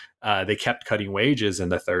so they kept cutting wages in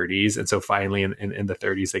the 30s. And so finally in the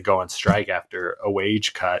 30s, they go on strike after a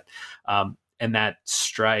wage cut. And that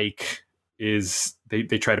strike is, they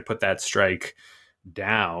try to put that strike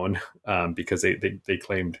down because they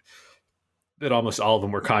claimed that almost all of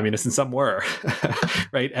them were communists, and some were,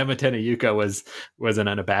 right? Emma Tenayuca was an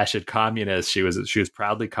unabashed communist. She was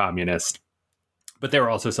proudly communist. But there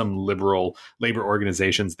were also some liberal labor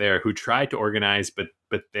organizations there who tried to organize, but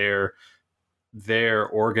their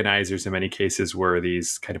organizers in many cases were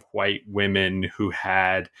these kind of white women who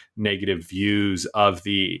had negative views of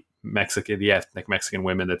the the ethnic Mexican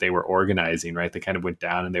women that they were organizing, right? They kind of went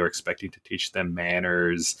down and they were expecting to teach them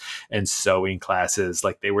manners and sewing classes.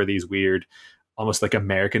 Like they were these weird, almost like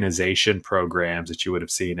Americanization programs that you would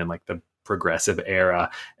have seen in like the progressive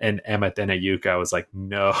era. And Emma Tenayuca was like,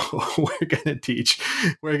 no, we're going to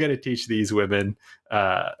teach these women,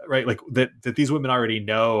 right. Like that these women already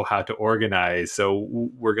know how to organize. So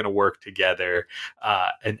we're going to work together,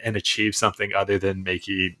 and achieve something other than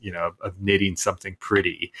making, of knitting something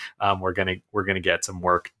pretty. We're going to get some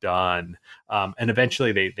work done. And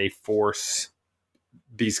eventually they force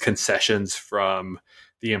these concessions from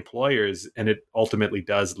the employers, and it ultimately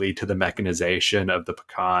does lead to the mechanization of the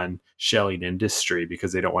pecan shelling industry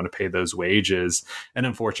because they don't want to pay those wages. And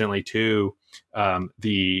unfortunately, too,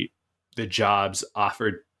 the jobs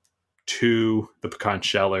offered to the pecan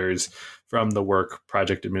shellers from the Work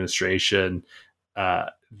Project Administration,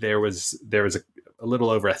 there was a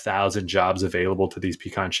little over 1,000 jobs available to these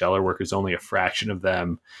pecan sheller workers. Only a fraction of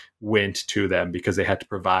them went to them because they had to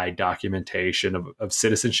provide documentation of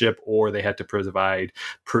citizenship, or they had to provide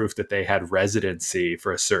proof that they had residency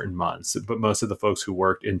for a certain month. But most of the folks who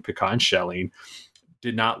worked in pecan shelling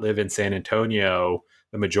did not live in San Antonio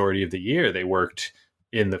the majority of the year. They worked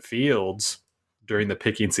in the fields during the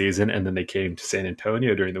picking season, and then they came to San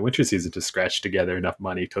Antonio during the winter season to scratch together enough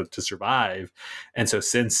money to survive. And so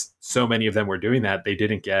since so many of them were doing that, they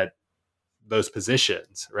didn't get those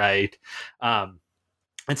positions, right? And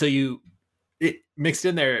so it mixed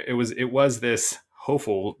in there, it was this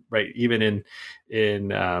hopeful, right? Even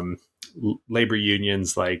in labor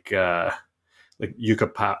unions like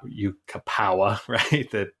Yucapawa, right?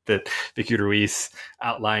 That Vicky Ruiz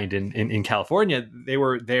outlined in California. They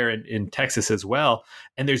were there in Texas as well.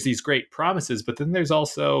 And there's these great promises, but then there's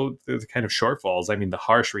also the kind of shortfalls. I mean, the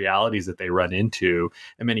harsh realities that they run into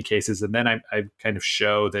in many cases. And then I kind of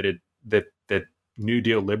show that that New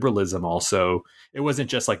Deal liberalism also, it wasn't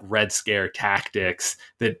just like Red Scare tactics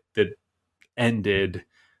that ended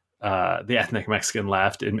the ethnic Mexican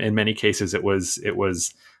left. In many cases, it was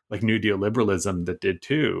like New Deal liberalism that did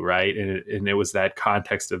too, right? And it was that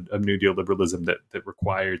context of New Deal liberalism that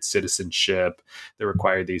required citizenship, that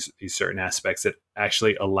required these certain aspects that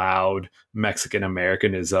actually allowed Mexican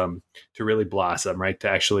Americanism to really blossom, right? To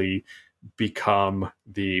actually become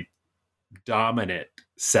the dominant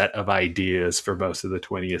set of ideas for most of the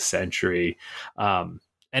 20th century. And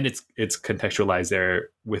it's contextualized there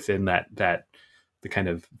within that the kind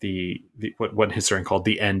of the what one historian called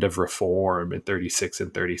the end of reform in 36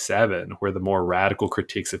 and 37, where the more radical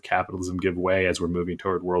critiques of capitalism give way as we're moving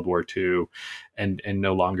toward World War II. And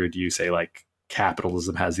no longer do you say like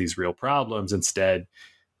capitalism has these real problems. Instead,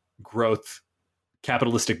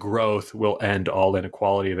 capitalistic growth will end all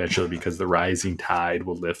inequality eventually because the rising tide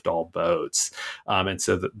will lift all boats. And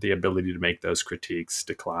so the ability to make those critiques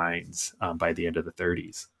declines by the end of the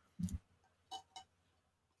 30s.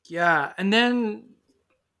 Yeah, and then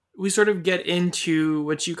we sort of get into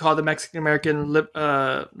what you call the Mexican American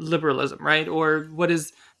liberalism, right? Or what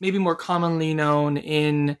is maybe more commonly known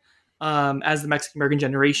in as the Mexican American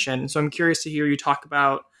generation. So I'm curious to hear you talk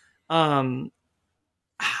about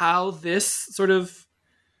how this sort of,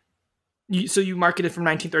 so you marketed from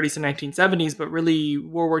 1930s to 1970s, but really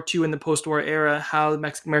World War II and the post-war era, how the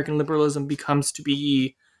Mexican American liberalism becomes to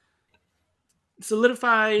be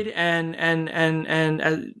solidified and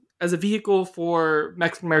as a vehicle for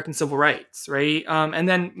Mexican American civil rights, right? And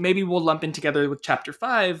then maybe we'll lump in together with Chapter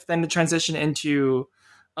 5, then the transition into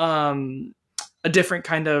a different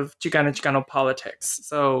kind of Chicano politics.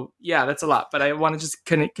 So yeah, that's a lot, but I want to just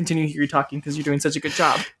continue to hear you talking because you're doing such a good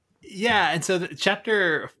job. Yeah, and so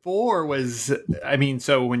Chapter 4 was, I mean,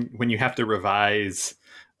 so when you have to revise,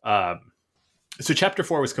 so Chapter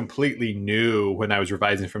 4 was completely new when I was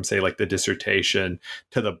revising from, say, like the dissertation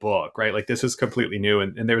to the book, right? Like this was completely new,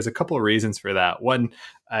 and there was a couple of reasons for that. One,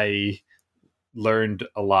 I learned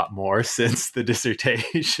a lot more since the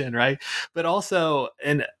dissertation, right? But also,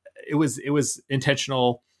 and it was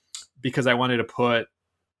intentional because I wanted to put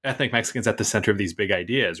ethnic Mexicans at the center of these big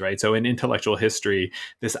ideas, right? So in intellectual history,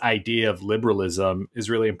 this idea of liberalism is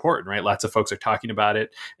really important, right? Lots of folks are talking about it.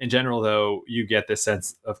 In general, though, you get this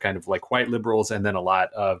sense of kind of like white liberals and then a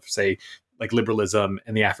lot of, say, like liberalism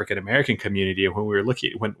in the African American community. And when we were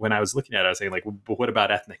when I was looking at it, I was saying like, but what about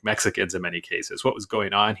ethnic Mexicans in many cases? What was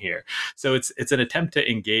going on here? So it's an attempt to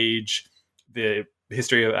engage the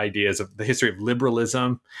history of ideas of the history of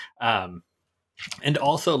liberalism, and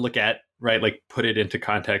also look at, right, like put it into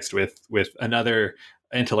context with another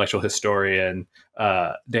intellectual historian,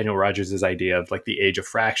 Daniel Rogers' idea of like the age of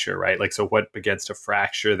fracture, right? Like, so what begins to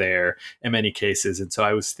fracture there in many cases. And so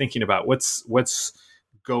I was thinking about what's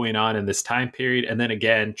going on in this time period, and then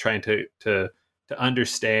again trying to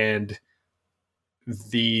understand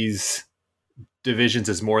these divisions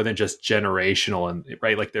as more than just generational, and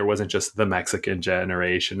right, like there wasn't just the Mexican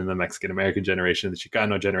generation and the Mexican American generation and the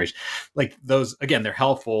Chicano generation. Like those, again, they're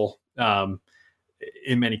helpful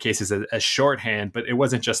in many cases as shorthand, but it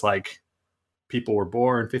wasn't just like people were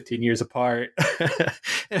born 15 years apart.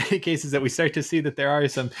 In many cases that we start to see that there are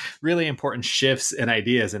some really important shifts in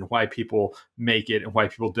ideas and why people make it and why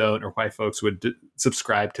people don't, or why folks would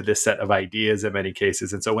subscribe to this set of ideas in many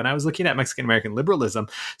cases. And so when I was looking at Mexican American liberalism,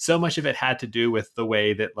 so much of it had to do with the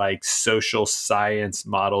way that like social science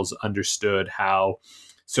models understood how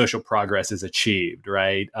social progress is achieved,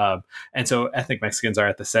 right? And so ethnic Mexicans are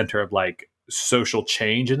at the center of like social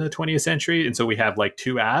change in the 20th century. And so we have like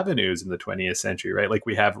two avenues in the 20th century, right? Like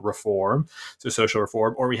we have reform, so social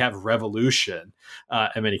reform, or we have revolution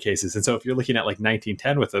in many cases. And so if you're looking at like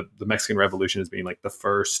 1910 with the Mexican Revolution as being like the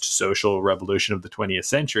first social revolution of the 20th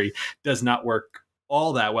century, does not work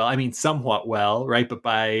all that well. I mean, somewhat well, right? But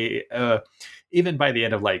by even by the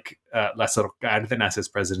end of like Lázaro Cárdenas's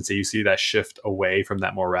presidency, you see that shift away from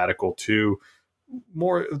that more radical to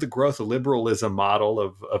more of the growth of liberalism model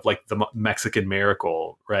of like the Mexican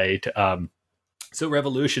miracle, right? So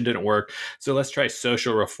revolution didn't work. So let's try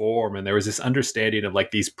social reform. And there was this understanding of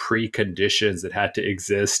like these preconditions that had to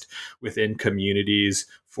exist within communities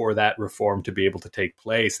for that reform to be able to take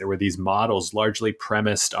place. There were these models largely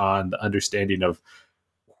premised on the understanding of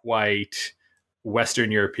white Western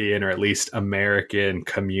European, or at least American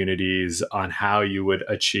communities, on how you would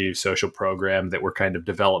achieve social program that were kind of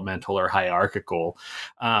developmental or hierarchical.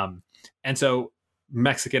 And so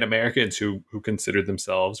Mexican Americans who considered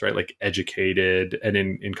themselves, right, like educated and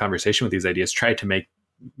in conversation with these ideas, tried to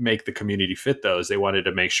make the community fit those. They wanted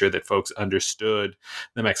to make sure that folks understood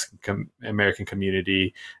the Mexican American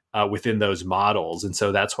community within those models. And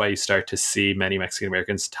so that's why you start to see many Mexican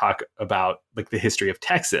Americans talk about like the history of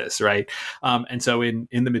Texas, right? And so in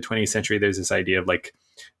the mid-20th century, there's this idea of like,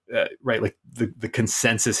 right, like the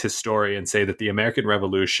consensus historians say that the American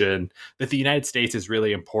Revolution, that the United States is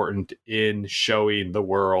really important in showing the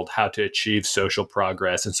world how to achieve social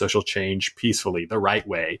progress and social change peacefully, the right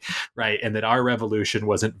way, right? And that our revolution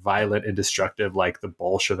wasn't violent and destructive like the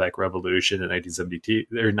Bolshevik Revolution in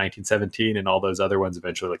 1917 and all those other ones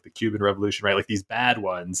eventually, like the Cuban Revolution, right? Like these bad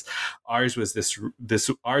ones. Ours was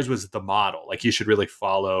ours was the model. Like you should really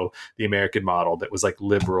follow the American model that was like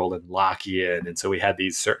liberal and Lockean. And so we had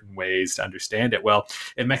these certain ways to understand it. Well,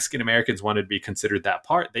 if Mexican Americans wanted to be considered that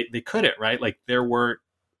part, they couldn't, right? Like there weren't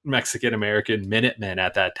Mexican American Minutemen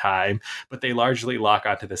at that time, but they largely lock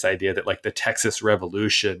onto this idea that like the Texas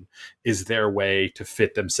Revolution is their way to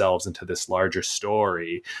fit themselves into this larger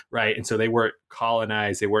story, right? And so they weren't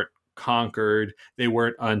colonized, they weren't conquered, they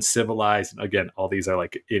weren't uncivilized. And again, all these are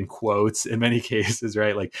like in quotes in many cases,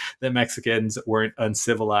 right? Like the Mexicans weren't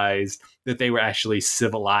uncivilized, that they were actually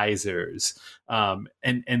civilizers, and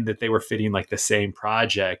that they were fitting like the same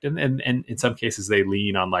project. And in some cases they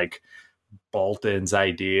lean on like Bolton's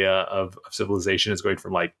idea of civilization is going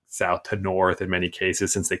from like south to north in many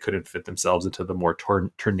cases, since they couldn't fit themselves into the more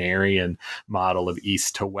Turnerian model of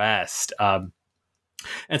east to west.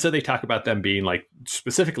 And so they talk about them being like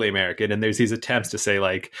specifically American. And there's these attempts to say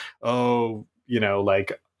like, oh, you know,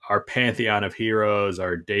 like our pantheon of heroes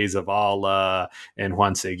are De Zavala and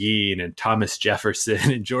Juan Seguin and Thomas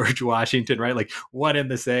Jefferson and George Washington, right? Like one and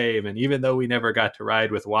the same. And even though we never got to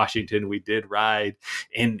ride with Washington, we did ride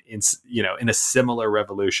in a similar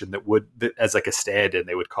revolution that as like a stand-in,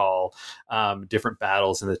 they would call different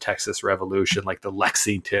battles in the Texas Revolution, like the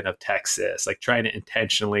Lexington of Texas, like trying to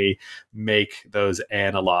intentionally make those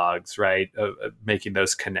analogs, right? Making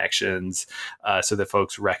those connections so that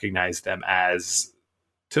folks recognize them as,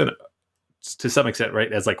 to some extent,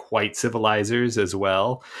 right, as like white civilizers as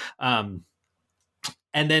well. And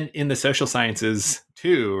then in the social sciences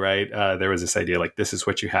too, right, there was this idea like this is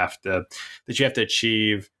what you have to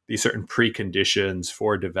achieve, these certain preconditions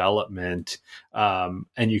for development,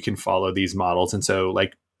 and you can follow these models. And so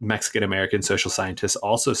like Mexican American social scientists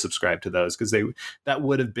also subscribe to those, because that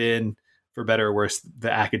would have been, for better or worse, the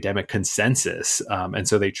academic consensus. And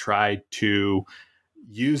so they tried to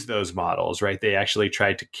use those models, right? They actually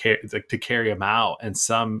tried to carry them out. And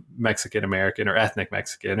some Mexican American or ethnic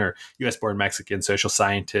Mexican or US born Mexican social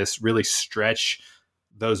scientists really stretch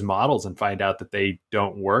those models and find out that they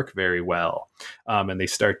don't work very well. And they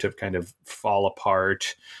start to kind of fall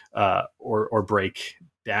apart or break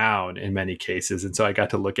down in many cases. And so I got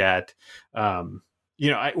to look at,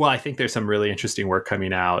 I think there's some really interesting work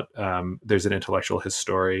coming out. There's an intellectual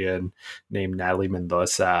historian named Natalie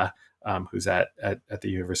Mendoza who's at the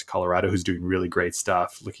University of Colorado, who's doing really great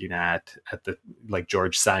stuff, looking at the like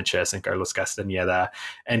George Sanchez and Carlos Castañeda,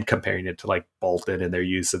 and comparing it to like Bolton and their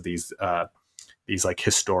use of these like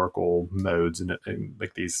historical modes and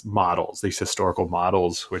like these historical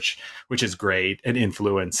models, which is great and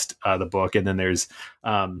influenced the book. And then there's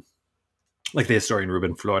like the historian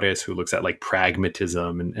Ruben Flores, who looks at like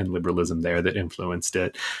pragmatism and liberalism there that influenced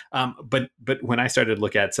it. But when I started to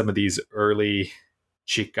look at some of these early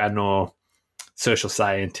Chicano social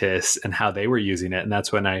scientists and how they were using it, and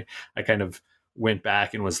that's when I kind of went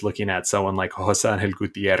back and was looking at someone like José Ángel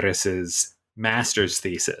Gutiérrez's master's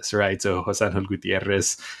thesis, right? So José Ángel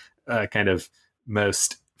Gutiérrez, kind of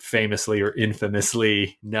most famously or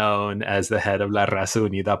infamously known as the head of La Raza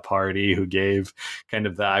Unida party, who gave kind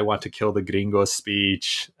of the "I want to kill the gringos"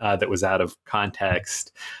 speech that was out of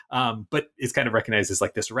context, but is kind of recognized as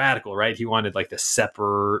like this radical, right? He wanted like this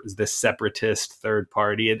separatist third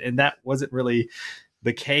party, and that wasn't really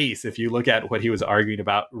the case. If you look at what he was arguing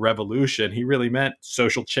about revolution, he really meant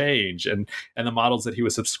social change, and the models that he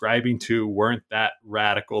was subscribing to weren't that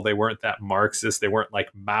radical. They weren't that Marxist. They weren't like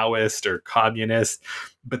Maoist or communist,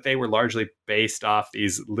 but they were largely based off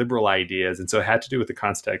these liberal ideas. And so it had to do with the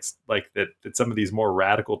context, like that some of these more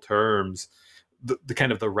radical terms, the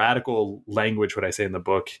kind of the radical language, what I say in the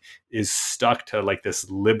book, is stuck to like this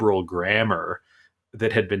liberal grammar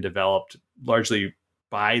that had been developed largely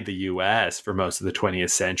by the US for most of the 20th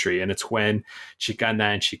century. And it's when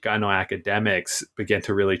Chicana and Chicano academics began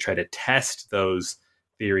to really try to test those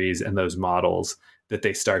theories and those models that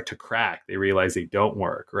they start to crack. They realize they don't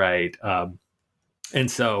work, right?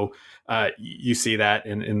 And so you see that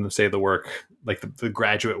in say the work, like the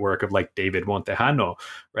graduate work of like David Montejano,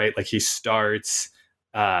 right? Like he starts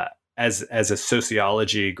as a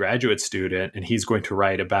sociology graduate student, and he's going to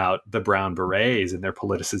write about the Brown Berets and their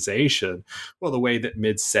politicization. Well, the way that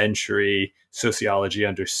mid-century sociology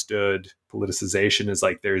understood politicization is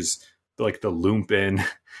like there's like the lumpen,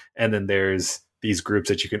 and then there's these groups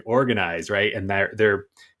that you can organize, right? And they're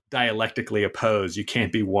dialectically opposed. You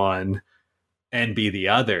can't be one and be the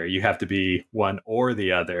other. You have to be one or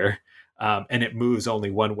the other. And it moves only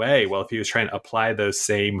one way. Well, if he was trying to apply those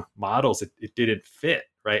same models, it didn't fit,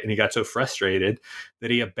 right? And he got so frustrated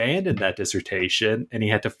that he abandoned that dissertation, and he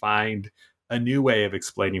had to find a new way of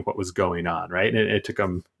explaining what was going on, right? And it took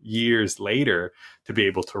him years later to be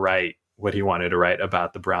able to write what he wanted to write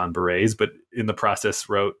about the Brown Berets, but in the process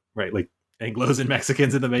wrote, right, like Anglos and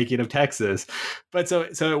Mexicans in the Making of Texas. But so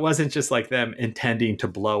it wasn't just like them intending to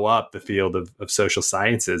blow up the field of social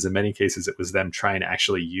sciences. In many cases, it was them trying to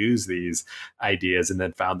actually use these ideas and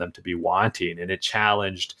then found them to be wanting. And it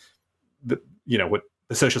challenged what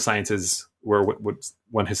the social sciences were, what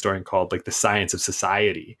one historian called like the science of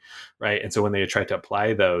society, right? And so when they tried to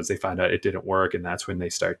apply those, they found out it didn't work, and that's when they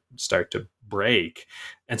start to break.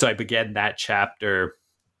 And so I began that chapter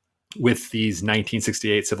with these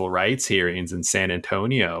 1968 civil rights hearings in San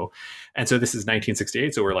Antonio. And so this is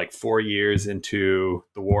 1968. So we're like 4 years into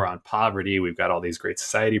the war on poverty. We've got all these great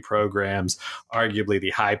society programs, arguably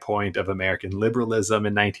the high point of American liberalism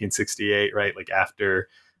in 1968, right? Like after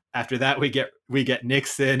that, we get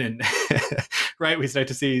Nixon, and right, we start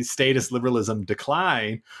to see statist liberalism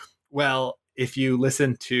decline. Well, if you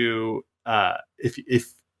listen to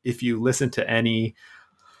if you listen to any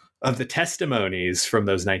of the testimonies from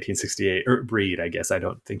those 1968, or read, I guess I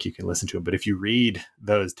don't think you can listen to them, but if you read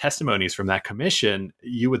those testimonies from that commission,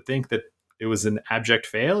 you would think that it was an abject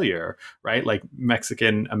failure, right? Like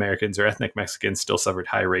Mexican Americans or ethnic Mexicans still suffered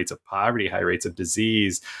high rates of poverty, high rates of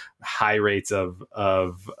disease, high rates of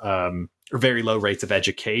or very low rates of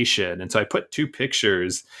education. And so I put two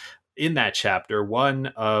pictures in that chapter,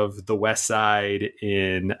 one of the West Side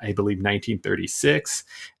in, I believe, 1936,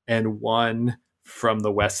 and one from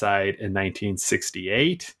the West Side in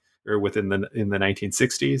 1968, or in the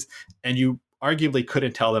 1960s. And you arguably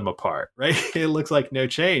couldn't tell them apart, right? It looks like no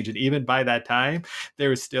change. And even by that time, there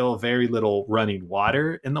was still very little running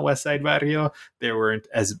water in the West Side barrio. There weren't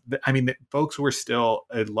folks were still,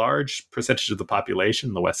 a large percentage of the population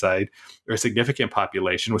in the West Side, or a significant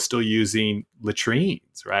population, was still using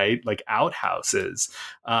latrines, right? Like outhouses.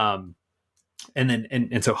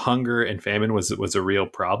 And so hunger and famine was a real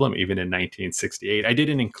problem even in 1968. I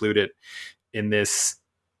didn't include it in this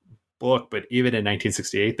book, but even in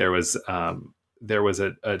 1968, there was a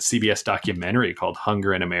CBS documentary called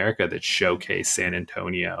Hunger in America that showcased San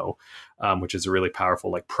Antonio, which is a really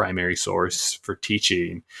powerful like primary source for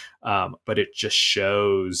teaching. But it just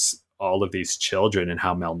shows all of these children and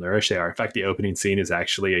how malnourished they are. In fact, the opening scene is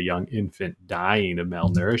actually a young infant dying of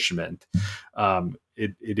malnourishment.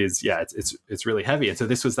 It is, yeah, it's really heavy. And so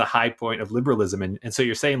this was the high point of liberalism. And so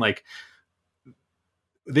you're saying, like,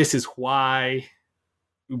 this is why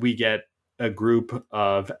we get a group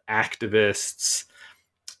of activists,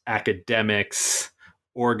 academics,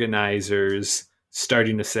 organizers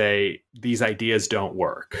starting to say these ideas don't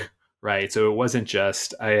work, right? So it wasn't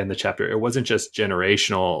just, I end the chapter, it wasn't just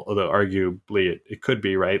generational, although arguably it could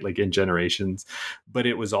be, right, like in generations, but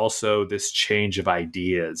it was also this change of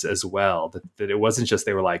ideas as well, that it wasn't just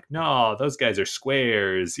they were like, no, those guys are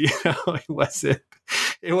squares, it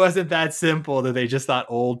wasn't that simple that they just thought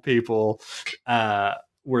old people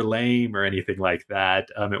were lame or anything like that.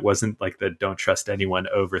 It wasn't like the don't trust anyone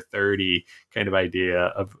over 30 kind of idea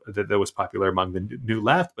of that was popular among the new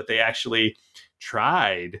left, but they actually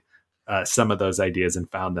tried some of those ideas and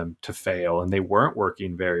found them to fail, and they weren't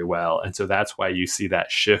working very well. And so that's why you see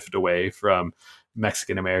that shift away from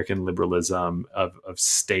Mexican American liberalism, of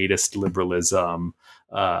statist liberalism,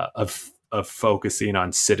 of focusing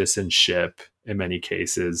on citizenship in many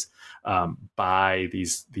cases, by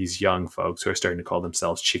these young folks who are starting to call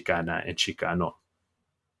themselves Chicana and Chicano.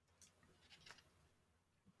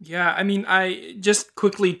 Yeah, I mean, I just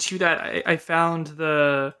quickly to that, I found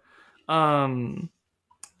the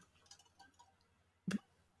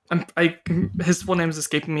his full name is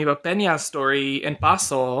escaping me, but Peña's story in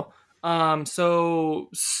Paso, so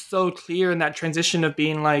clear in that transition of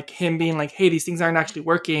being like, hey, these things aren't actually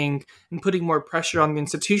working, and putting more pressure on the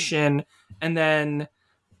institution, and then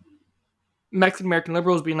Mexican American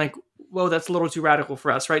liberals being like, whoa, that's a little too radical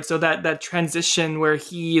for us, right? So that transition where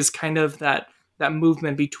he is kind of that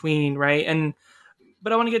movement between, right?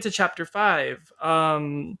 But I want to get to chapter 5.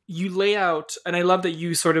 You lay out, and I love that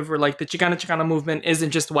you sort of were like, the Chicana movement isn't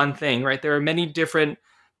just one thing, right? There are many different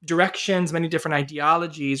directions, many different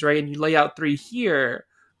ideologies, right? And you lay out 3 here.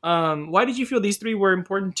 Why did you feel these 3 were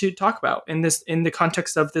important to talk about in the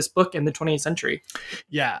context of this book in the 20th century?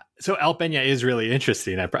 Yeah, so El Peña is really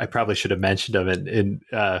interesting. I probably should have mentioned him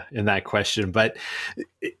in that question, but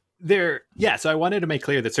so I wanted to make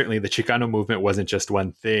clear that certainly the Chicano movement wasn't just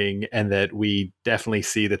one thing, and that we definitely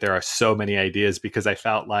see that there are so many ideas, because I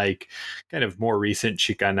felt like kind of more recent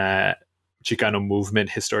Chicano movement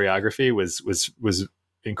historiography was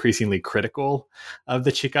increasingly critical of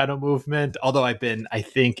the Chicano movement. Although I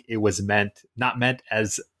think it was not meant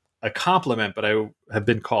as a compliment, but I have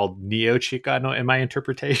been called neo-Chicano in my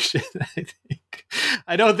interpretation.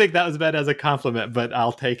 I don't think that was meant as a compliment, but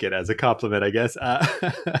I'll take it as a compliment, I guess.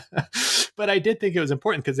 But I did think it was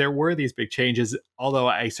important because there were these big changes, although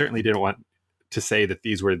I certainly didn't want to say that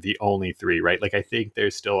these were the only 3, right? Like, I think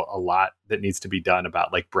there's still a lot that needs to be done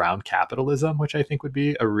about, like, brown capitalism, which I think would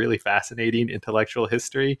be a really fascinating intellectual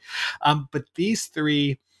history. But these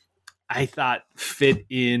 3, I thought, fit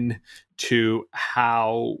in to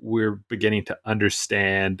how we're beginning to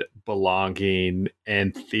understand belonging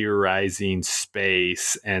and theorizing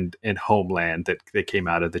space and homeland that came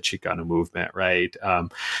out of the Chicano movement, right?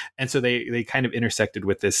 And so they kind of intersected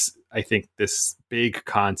with this, I think, this big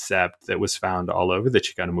concept that was found all over the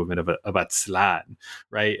Chicano movement of Aztlán,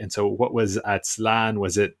 right? And so what was Aztlán?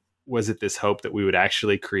 Was it this hope that we would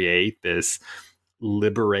actually create this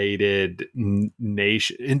liberated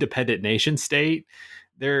independent nation state?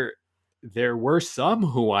 There were some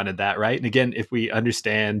who wanted that, right? And again, if we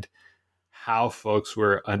understand how folks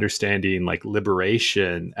were understanding, like,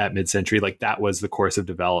 liberation at mid-century, like, that was the course of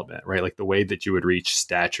development, right? Like, the way that you would reach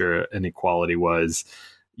stature and equality was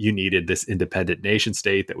you needed this independent nation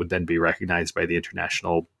state that would then be recognized by the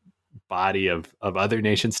international body of other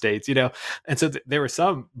nation states, And so there were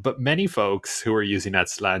some, but many folks who were using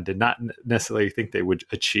Aztlán did not necessarily think they would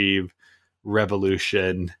achieve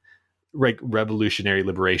revolutionary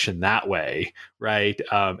liberation that way, right?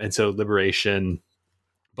 And so liberation,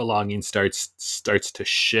 belonging starts to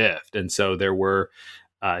shift. And so there were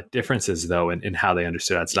differences, though, in how they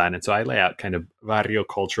understood Aztlán. And so I lay out kind of barrio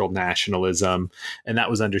cultural nationalism, and that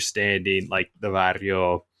was understanding, like, the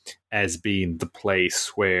barrio as being the place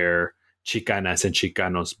where Chicanas and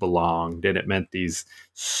Chicanos belonged, and it meant these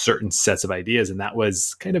certain sets of ideas, and that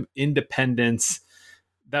was kind of independence.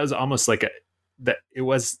 That was almost like it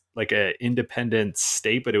was like an independent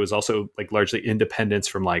state, but it was also, like, largely independence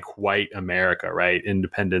from, like, white America, right?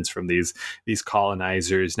 Independence from these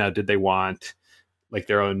colonizers. Now, did they want, like,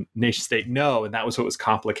 their own nation state? No, and that was what was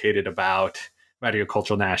complicated about barrio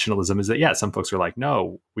cultural nationalism, is that, yeah, some folks were like,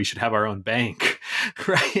 no, we should have our own bank,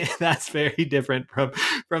 right? That's very different from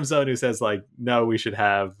someone who says, like, no, we should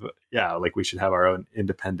have our own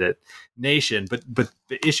independent nation. But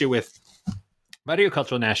the issue with Barrio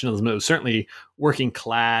cultural nationalism, it was certainly working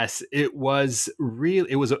class. It was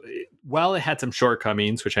while it had some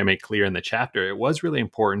shortcomings, which I make clear in the chapter, it was really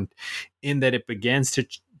important in that it begins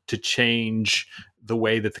to change the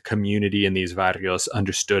way that the community in these barrios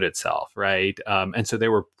understood itself, right? And so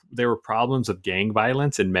there were problems of gang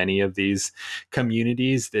violence in many of these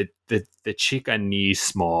communities that the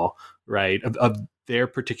Chicanismo, right, of their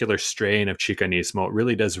particular strain of Chicanismo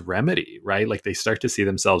really does remedy, right? Like they start to see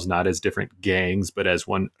themselves not as different gangs, but as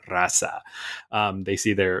one raza. They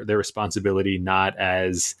see their responsibility not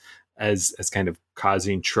as kind of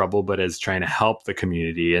causing trouble, but as trying to help the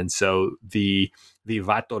community. And so the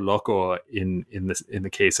vato loco in the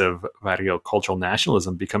case of Barrio cultural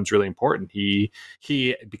nationalism becomes really important. He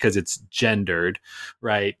because it's gendered,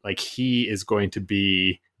 right? Like he is going to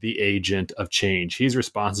be the agent of change. He's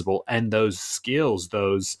responsible, and those skills,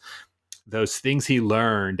 those things he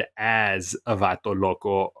learned as a vato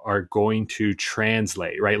loco are going to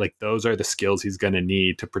translate, right? Like those are the skills he's going to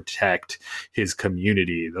need to protect his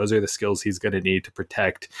community. Those are the skills he's going to need to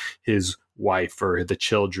protect his wife or the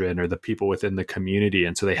children or the people within the community.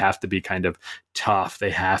 And so they have to be kind of tough. They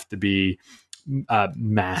have to be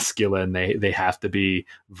masculine. They have to be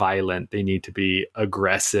violent. They need to be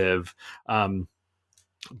aggressive.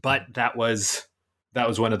 But that was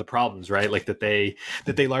one of the problems, right? Like that they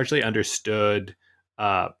largely understood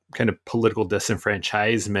kind of political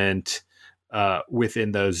disenfranchisement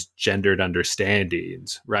within those gendered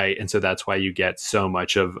understandings, right? And so that's why you get so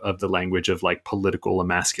much of the language of like political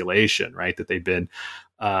emasculation, right? That they've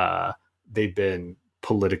been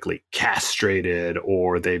politically castrated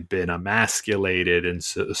or they've been emasculated, and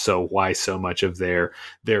so why so much of their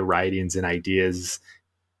writings and ideas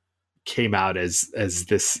came out as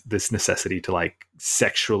this necessity to like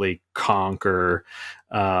sexually conquer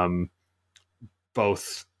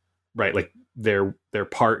both, right, like their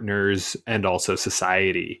partners and also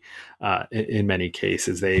society. In many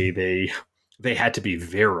cases they had to be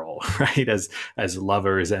virile, right, as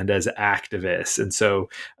lovers and as activists. And so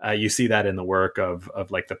you see that in the work of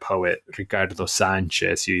like the poet Ricardo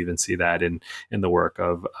Sanchez. You even see that in the work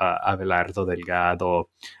of Abelardo Delgado.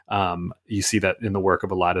 You see that in the work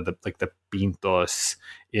of a lot of the Pintos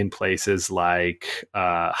in places like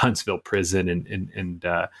Huntsville Prison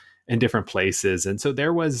and different places. And so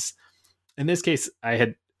there was, in this case,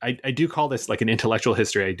 I do call this like an intellectual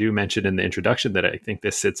history. I do mention in the introduction that I think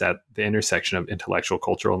this sits at the intersection of intellectual,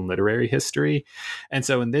 cultural, and literary history. And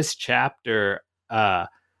so in this chapter,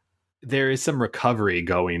 there is some recovery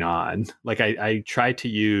going on. Like I try to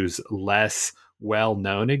use less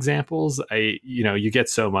well-known examples. You get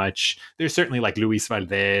so much. There's certainly like Luis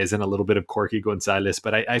Valdez and a little bit of Corky Gonzalez,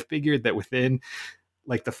 but I figured that within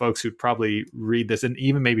like the folks who'd probably read this, and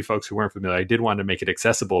even maybe folks who weren't familiar, I did want to make it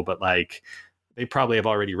accessible, but like they probably have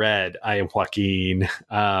already read I Am Joaquin.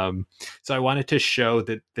 So I wanted to show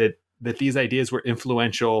that these ideas were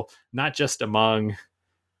influential, not just among,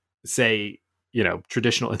 say,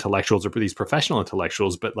 traditional intellectuals or these professional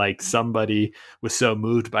intellectuals, but like somebody was so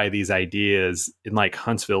moved by these ideas in like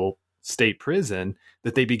Huntsville State Prison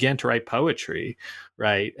that they began to write poetry,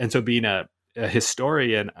 right? And so being a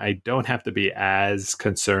historian, I don't have to be as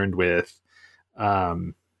concerned with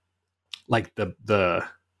like the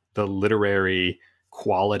literary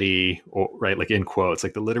quality, or right, like in quotes,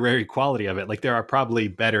 like the literary quality of it. Like there are probably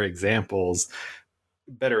better examples,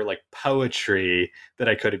 better like poetry that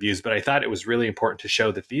I could have used, but I thought it was really important to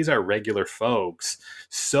show that these are regular folks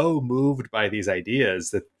so moved by these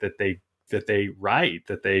ideas that they write,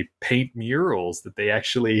 that they paint murals, that they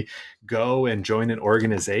actually go and join an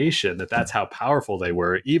organization, that's how powerful they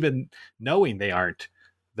were, even knowing they aren't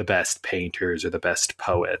the best painters or the best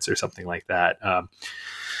poets or something like that.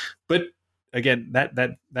 But again,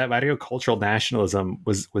 that Barrio cultural nationalism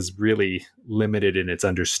was really limited in its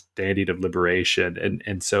understanding of liberation,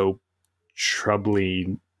 and so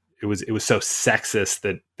troubling. It was so sexist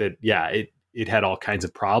that it had all kinds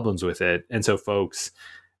of problems with it, and so folks,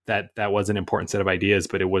 that was an important set of ideas,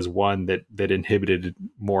 but it was one that inhibited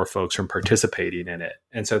more folks from participating in it.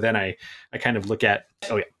 And so then I kind of look at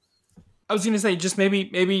I was going to say, just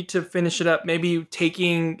maybe to finish it up, maybe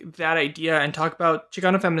taking that idea and talk about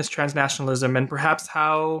Chicano feminist transnationalism and perhaps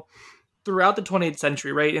how throughout the 20th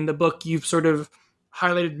century, right, in the book, you've sort of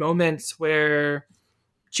highlighted moments where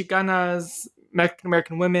Chicanas, Mexican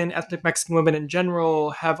American women, ethnic Mexican women in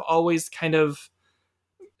general have always kind of,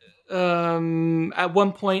 at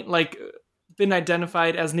one point, like been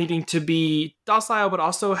identified as needing to be docile, but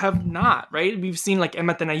also have not, right? We've seen like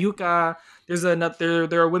Emma Tenayuca.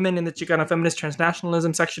 There are women in the Chicano feminist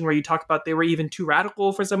transnationalism section where you talk about they were even too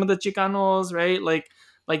radical for some of the Chicanos, right? Like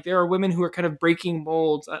like there are women who are kind of breaking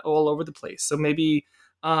molds all over the place. So maybe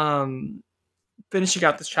finishing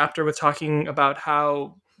out this chapter with talking about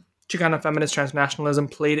how Chicana feminist transnationalism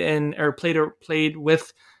played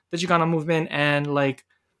with the Chicano movement and like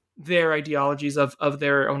their ideologies of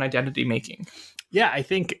their own identity making. Yeah, I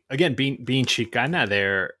think again, being Chicana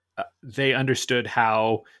there, they understood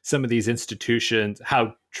how some of these institutions,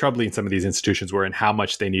 how troubling some of these institutions were, and how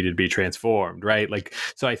much they needed to be transformed. Right, like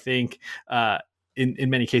so. I think in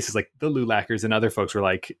many cases, like the Lulackers and other folks were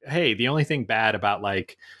like, "Hey, the only thing bad about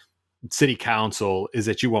like city council is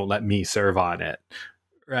that you won't let me serve on it."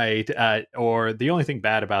 Right. Or the only thing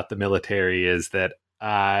bad about the military is that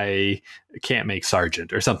I can't make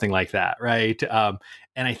sergeant or something like that. Right.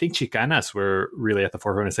 And I think Chicanas were really at the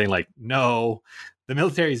forefront of saying like, no, the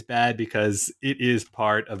military is bad because it is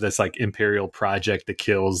part of this like imperial project that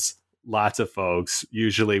kills lots of folks,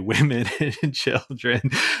 usually women and children.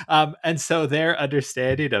 And so their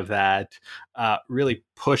understanding of that really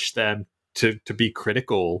pushed them to be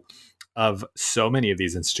critical of so many of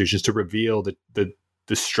these institutions, to reveal the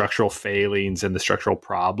structural failings and the structural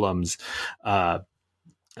problems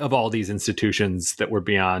of all these institutions that were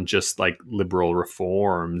beyond just like liberal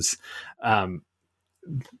reforms. And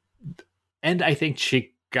I think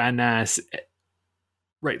Chicanas,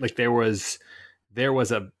 right, like there was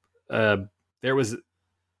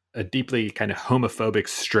a deeply kind of homophobic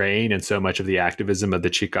strain in so much of the activism of the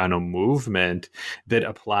Chicano movement that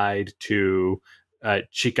applied to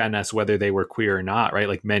Chicanas, whether they were queer or not, right?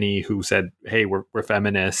 Like many who said, hey, we're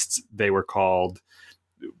feminists, they were called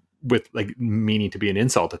with like meaning to be an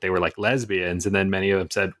insult, that they were like lesbians. And then many of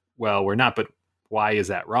them said, well, we're not, but why is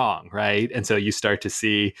that wrong? Right. And so you start to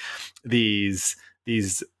see these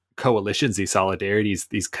coalitions, these solidarities,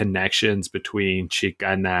 these connections between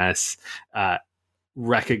Chicanas,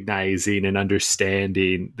 recognizing and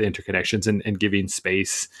understanding the interconnections and giving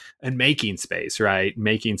space and making space, right?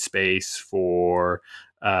 Making space for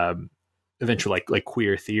eventual like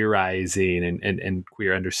queer theorizing and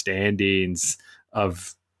queer understandings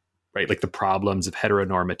of, right, like the problems of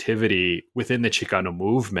heteronormativity within the Chicano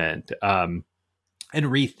movement, and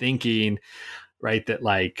rethinking, right, that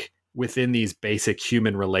like within these basic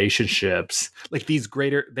human relationships, like these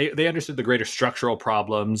greater, they understood the greater structural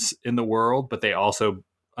problems in the world, but they also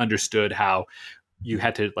understood how you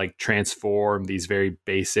had to like transform these very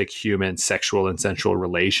basic human sexual and sensual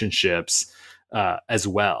relationships as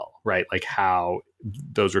well, right? Like how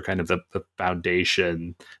those were kind of the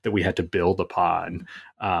foundation that we had to build upon.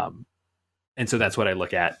 And so that's what I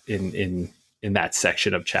look at in that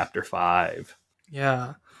section of chapter 5.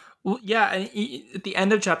 Yeah. Well, yeah, and at the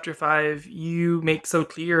end of chapter 5, you make so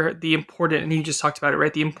clear the important, and you just talked about it,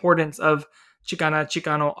 right? The importance of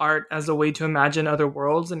Chicano art as a way to imagine other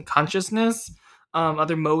worlds and consciousness,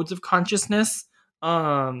 other modes of consciousness.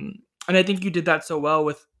 And I think you did that so well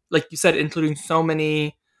with, like you said, including so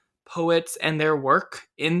many poets and their work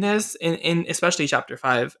in this, in especially chapter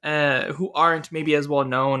 5, who aren't maybe as well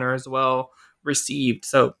known or as well received.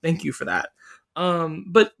 So thank you for that.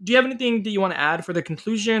 But do you have anything that you want to add for the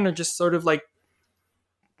conclusion, or just sort of like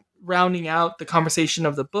rounding out the conversation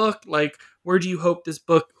of the book? Like, who do you hope this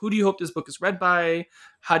book is read by?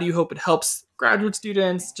 How do you hope it helps graduate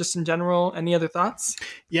students, just in general? Any other thoughts?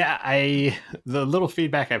 Yeah, the little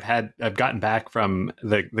feedback I've gotten back from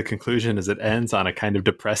the conclusion is it ends on a kind of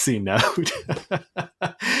depressing note.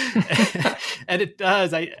 And it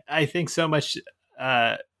does. I think so much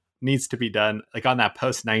needs to be done like on that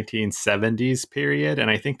post 1970s period.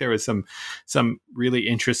 And I think there was some really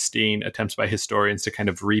interesting attempts by historians to kind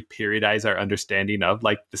of re-periodize our understanding of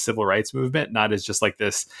like the civil rights movement, not as just like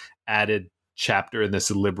this added chapter in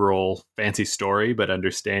this liberal fancy story, but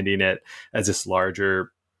understanding it as this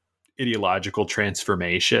larger ideological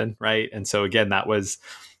transformation, right? And so again,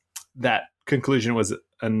 that conclusion was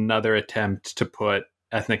another attempt to put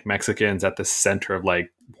ethnic Mexicans at the center of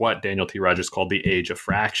like what Daniel T. Rogers called the age of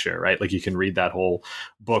fracture, right? Like you can read that whole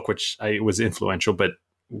book, which was influential, but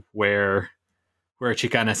where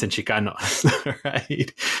Chicanas and Chicanos,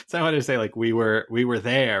 right? So I wanted to say like we were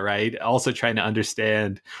there, right? Also trying to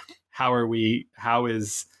understand how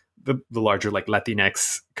is the larger like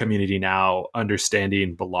Latinx community now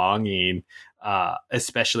understanding belonging,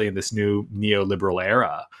 especially in this new neoliberal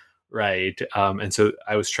era, right? And so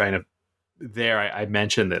I was trying to I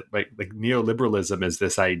mentioned that like neoliberalism is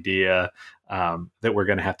this idea that we're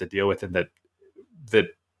going to have to deal with, and that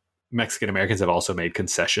Mexican Americans have also made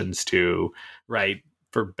concessions to, right,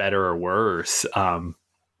 for better or worse. And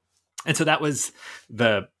so that was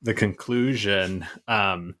the conclusion.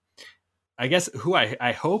 I guess who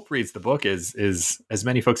I hope reads the book is as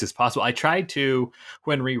many folks as possible. I tried to,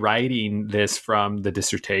 when rewriting this from the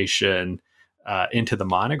dissertation into the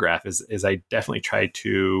monograph, is I definitely tried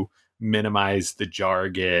to minimize the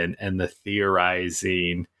jargon and the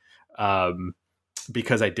theorizing,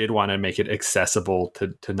 because I did want to make it accessible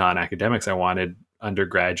to non-academics. I wanted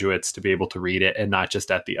undergraduates to be able to read it, and not just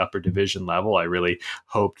at the upper division level. I really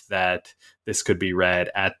hoped that this could be read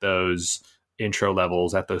at those intro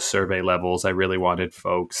levels, at those survey levels. I really wanted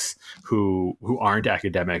folks who aren't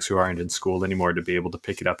academics, who aren't in school anymore, to be able to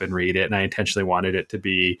pick it up and read it. And I intentionally wanted it to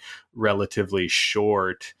be relatively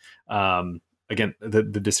short. Again, the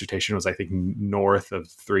dissertation was, I think, north of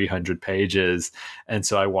 300 pages. And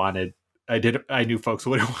so I knew folks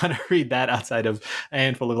wouldn't want to read that outside of a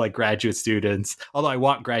handful of like graduate students, although I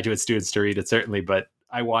want graduate students to read it, certainly, but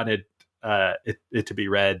I wanted it to be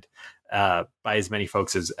read by as many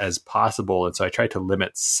folks as possible. And so I tried to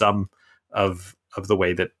limit some of the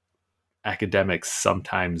way that academics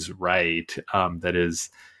sometimes write, that is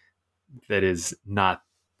not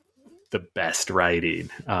the best writing,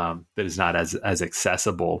 that is not as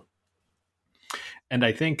accessible. And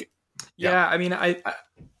I think, yeah, I mean,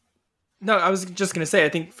 no, I was just going to say, I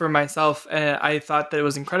think for myself, I thought that it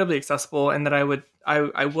was incredibly accessible, and that I would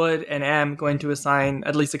and am going to assign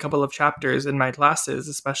at least a couple of chapters in my classes,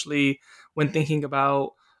 especially when thinking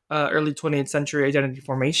about early 20th century identity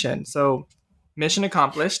formation. So mission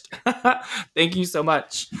accomplished. Thank you so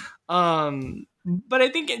much. But I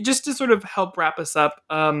think just to sort of help wrap us up,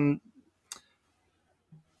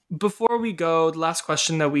 before we go, the last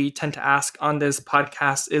question that we tend to ask on this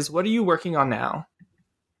podcast is, what are you working on now?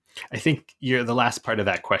 I think the last part of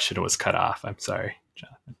that question was cut off. I'm sorry,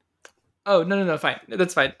 Jonathan. Oh, no, fine.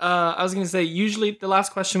 That's fine. I was going to say, usually the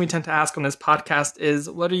last question we tend to ask on this podcast is,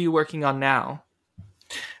 what are you working on now?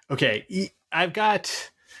 Okay.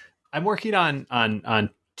 I'm working on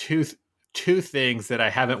two things that I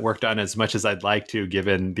haven't worked on as much as I'd like to,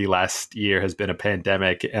 given the last year has been a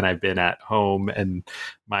pandemic and I've been at home and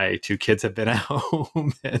my two kids have been at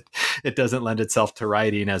home, and it doesn't lend itself to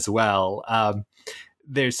writing as well.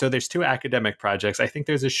 There's two academic projects. I think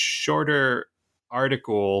there's a shorter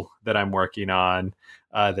article that I'm working on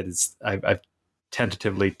that is I've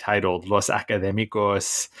tentatively titled Los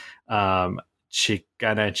Académicos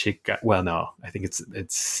Chicana Chica. Well, no, I think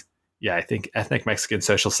it's I think ethnic Mexican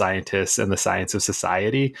social scientists and the science of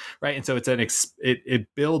society, right? And so it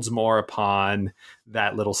builds more upon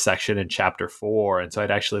that little section in chapter 4. And so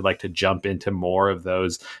I'd actually like to jump into more of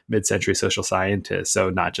those mid-century social scientists. So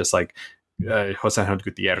not just like José Angel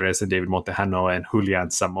Gutiérrez and David Montejano and Julian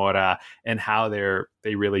Zamora, and how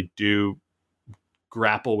they really do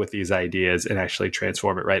grapple with these ideas and actually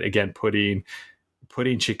transform it, right? Again, putting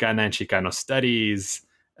Chicana and Chicano studies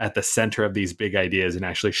at the center of these big ideas, and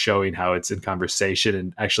actually showing how it's in conversation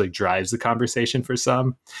and actually drives the conversation for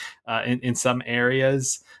some in some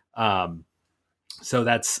areas. So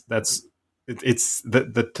it's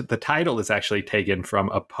the title is actually taken from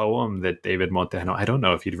a poem that David Montejano, I don't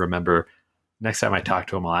know if you'd remember. Next time I talk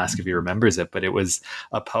to him, I'll ask if he remembers it, but it was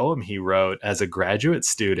a poem he wrote as a graduate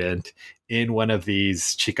student in one of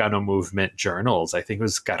these Chicano movement journals. I think it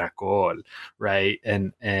was Caracol, right?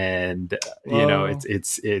 And you know,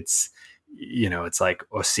 it's like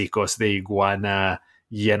hocicos de iguana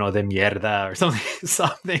lleno de mierda or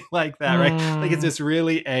something like that, right? Like it's this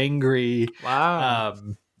really angry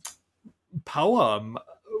poem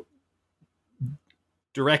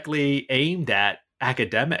directly aimed at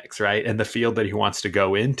academics, right, and the field that he wants to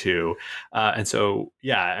go into. And so,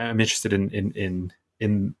 I'm interested in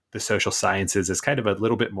the social sciences as kind of a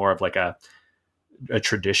little bit more of like a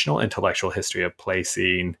traditional intellectual history of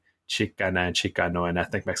placing Chicana and Chicano and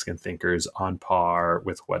ethnic Mexican thinkers on par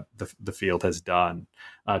with what the field has done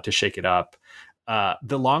to shake it up.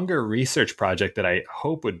 The longer research project that I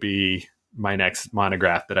hope would be my next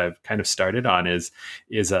monograph that I've kind of started on is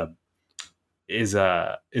a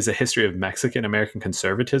history of Mexican American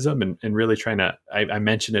conservatism, and really trying to, I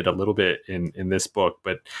mentioned it a little bit in this book,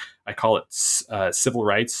 but I call it civil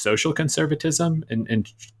rights social conservatism, and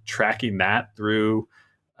tracking that through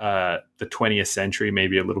the 20th century,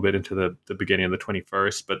 maybe a little bit into the beginning of the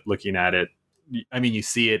 21st, but looking at it, I mean, you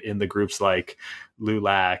see it in the groups like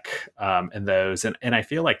LULAC and those, and I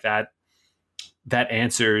feel like that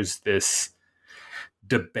answers this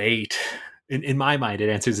debate. In my mind, it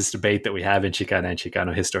answers this debate that we have in Chicana and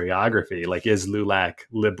Chicano historiography. Like, is LULAC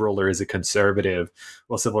liberal or is it conservative?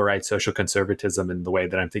 Well, civil rights, social conservatism, in the way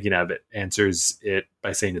that I'm thinking of it, answers it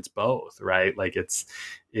by saying it's both, right? Like it's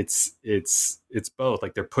both.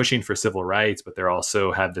 Like, they're pushing for civil rights, but they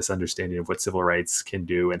also have this understanding of what civil rights can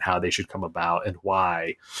do and how they should come about and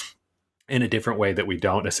why. in a different way that we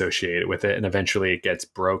don't associate it with it. And eventually it gets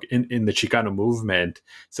broke in the Chicano movement.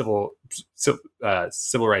 Civil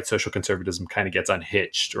rights, social conservatism kind of gets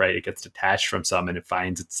unhitched, right? It gets detached from some, and it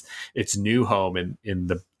finds its new home in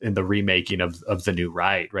the remaking of the new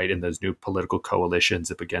right, in those new political coalitions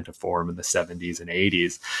that began to form in the 70s and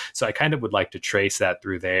 80s. So I kind of would like to trace that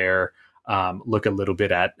through there. Look a little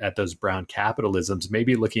bit at those brown capitalisms,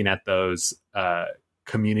 maybe looking at those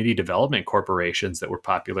community development corporations that were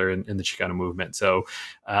popular in the Chicano movement. So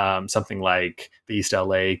something like the East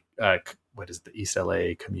LA, what is the East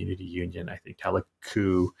LA Community Union? I think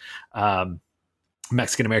Telecu,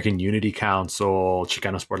 Mexican American Unity Council,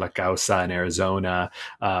 Chicanos por la Causa in Arizona,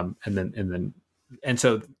 and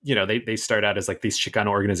so, they start out as like these Chicano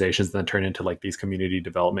organizations, and then turn into like these community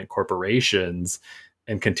development corporations,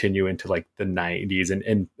 and continue into like the 90s,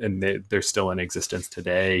 and they're still in existence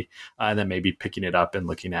today. And then maybe picking it up and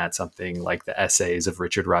looking at something like the essays of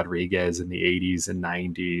Richard Rodriguez in the 80s and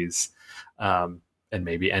 90s, and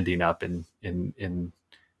maybe ending up in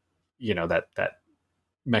that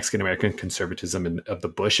Mexican American conservatism of the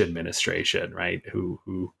Bush administration, right?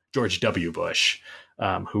 Who George W. Bush,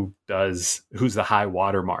 who's the high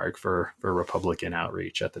watermark for Republican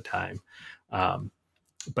outreach at the time.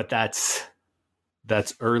 But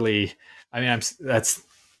that's early. I mean,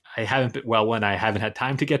 I haven't had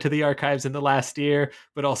time to get to the archives in the last year,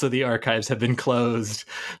 but also the archives have been closed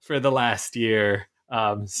for the last year.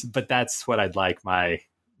 But that's what I'd like my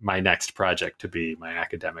next project to be, my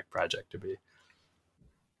academic project to be.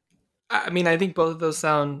 I mean, I think both of those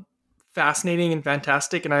sound fascinating and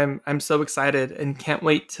fantastic, and I'm so excited and can't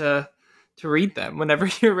wait to read them whenever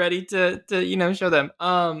you're ready to show them.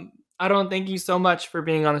 Adon, thank you so much for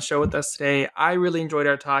being on the show with us today. I really enjoyed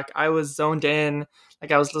our talk. I was zoned in,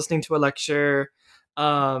 like I was listening to a lecture.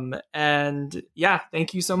 And yeah,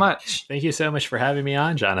 thank you so much. Thank you so much for having me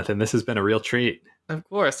on, Jonathan. This has been a real treat. Of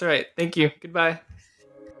course. All right. Thank you. Goodbye.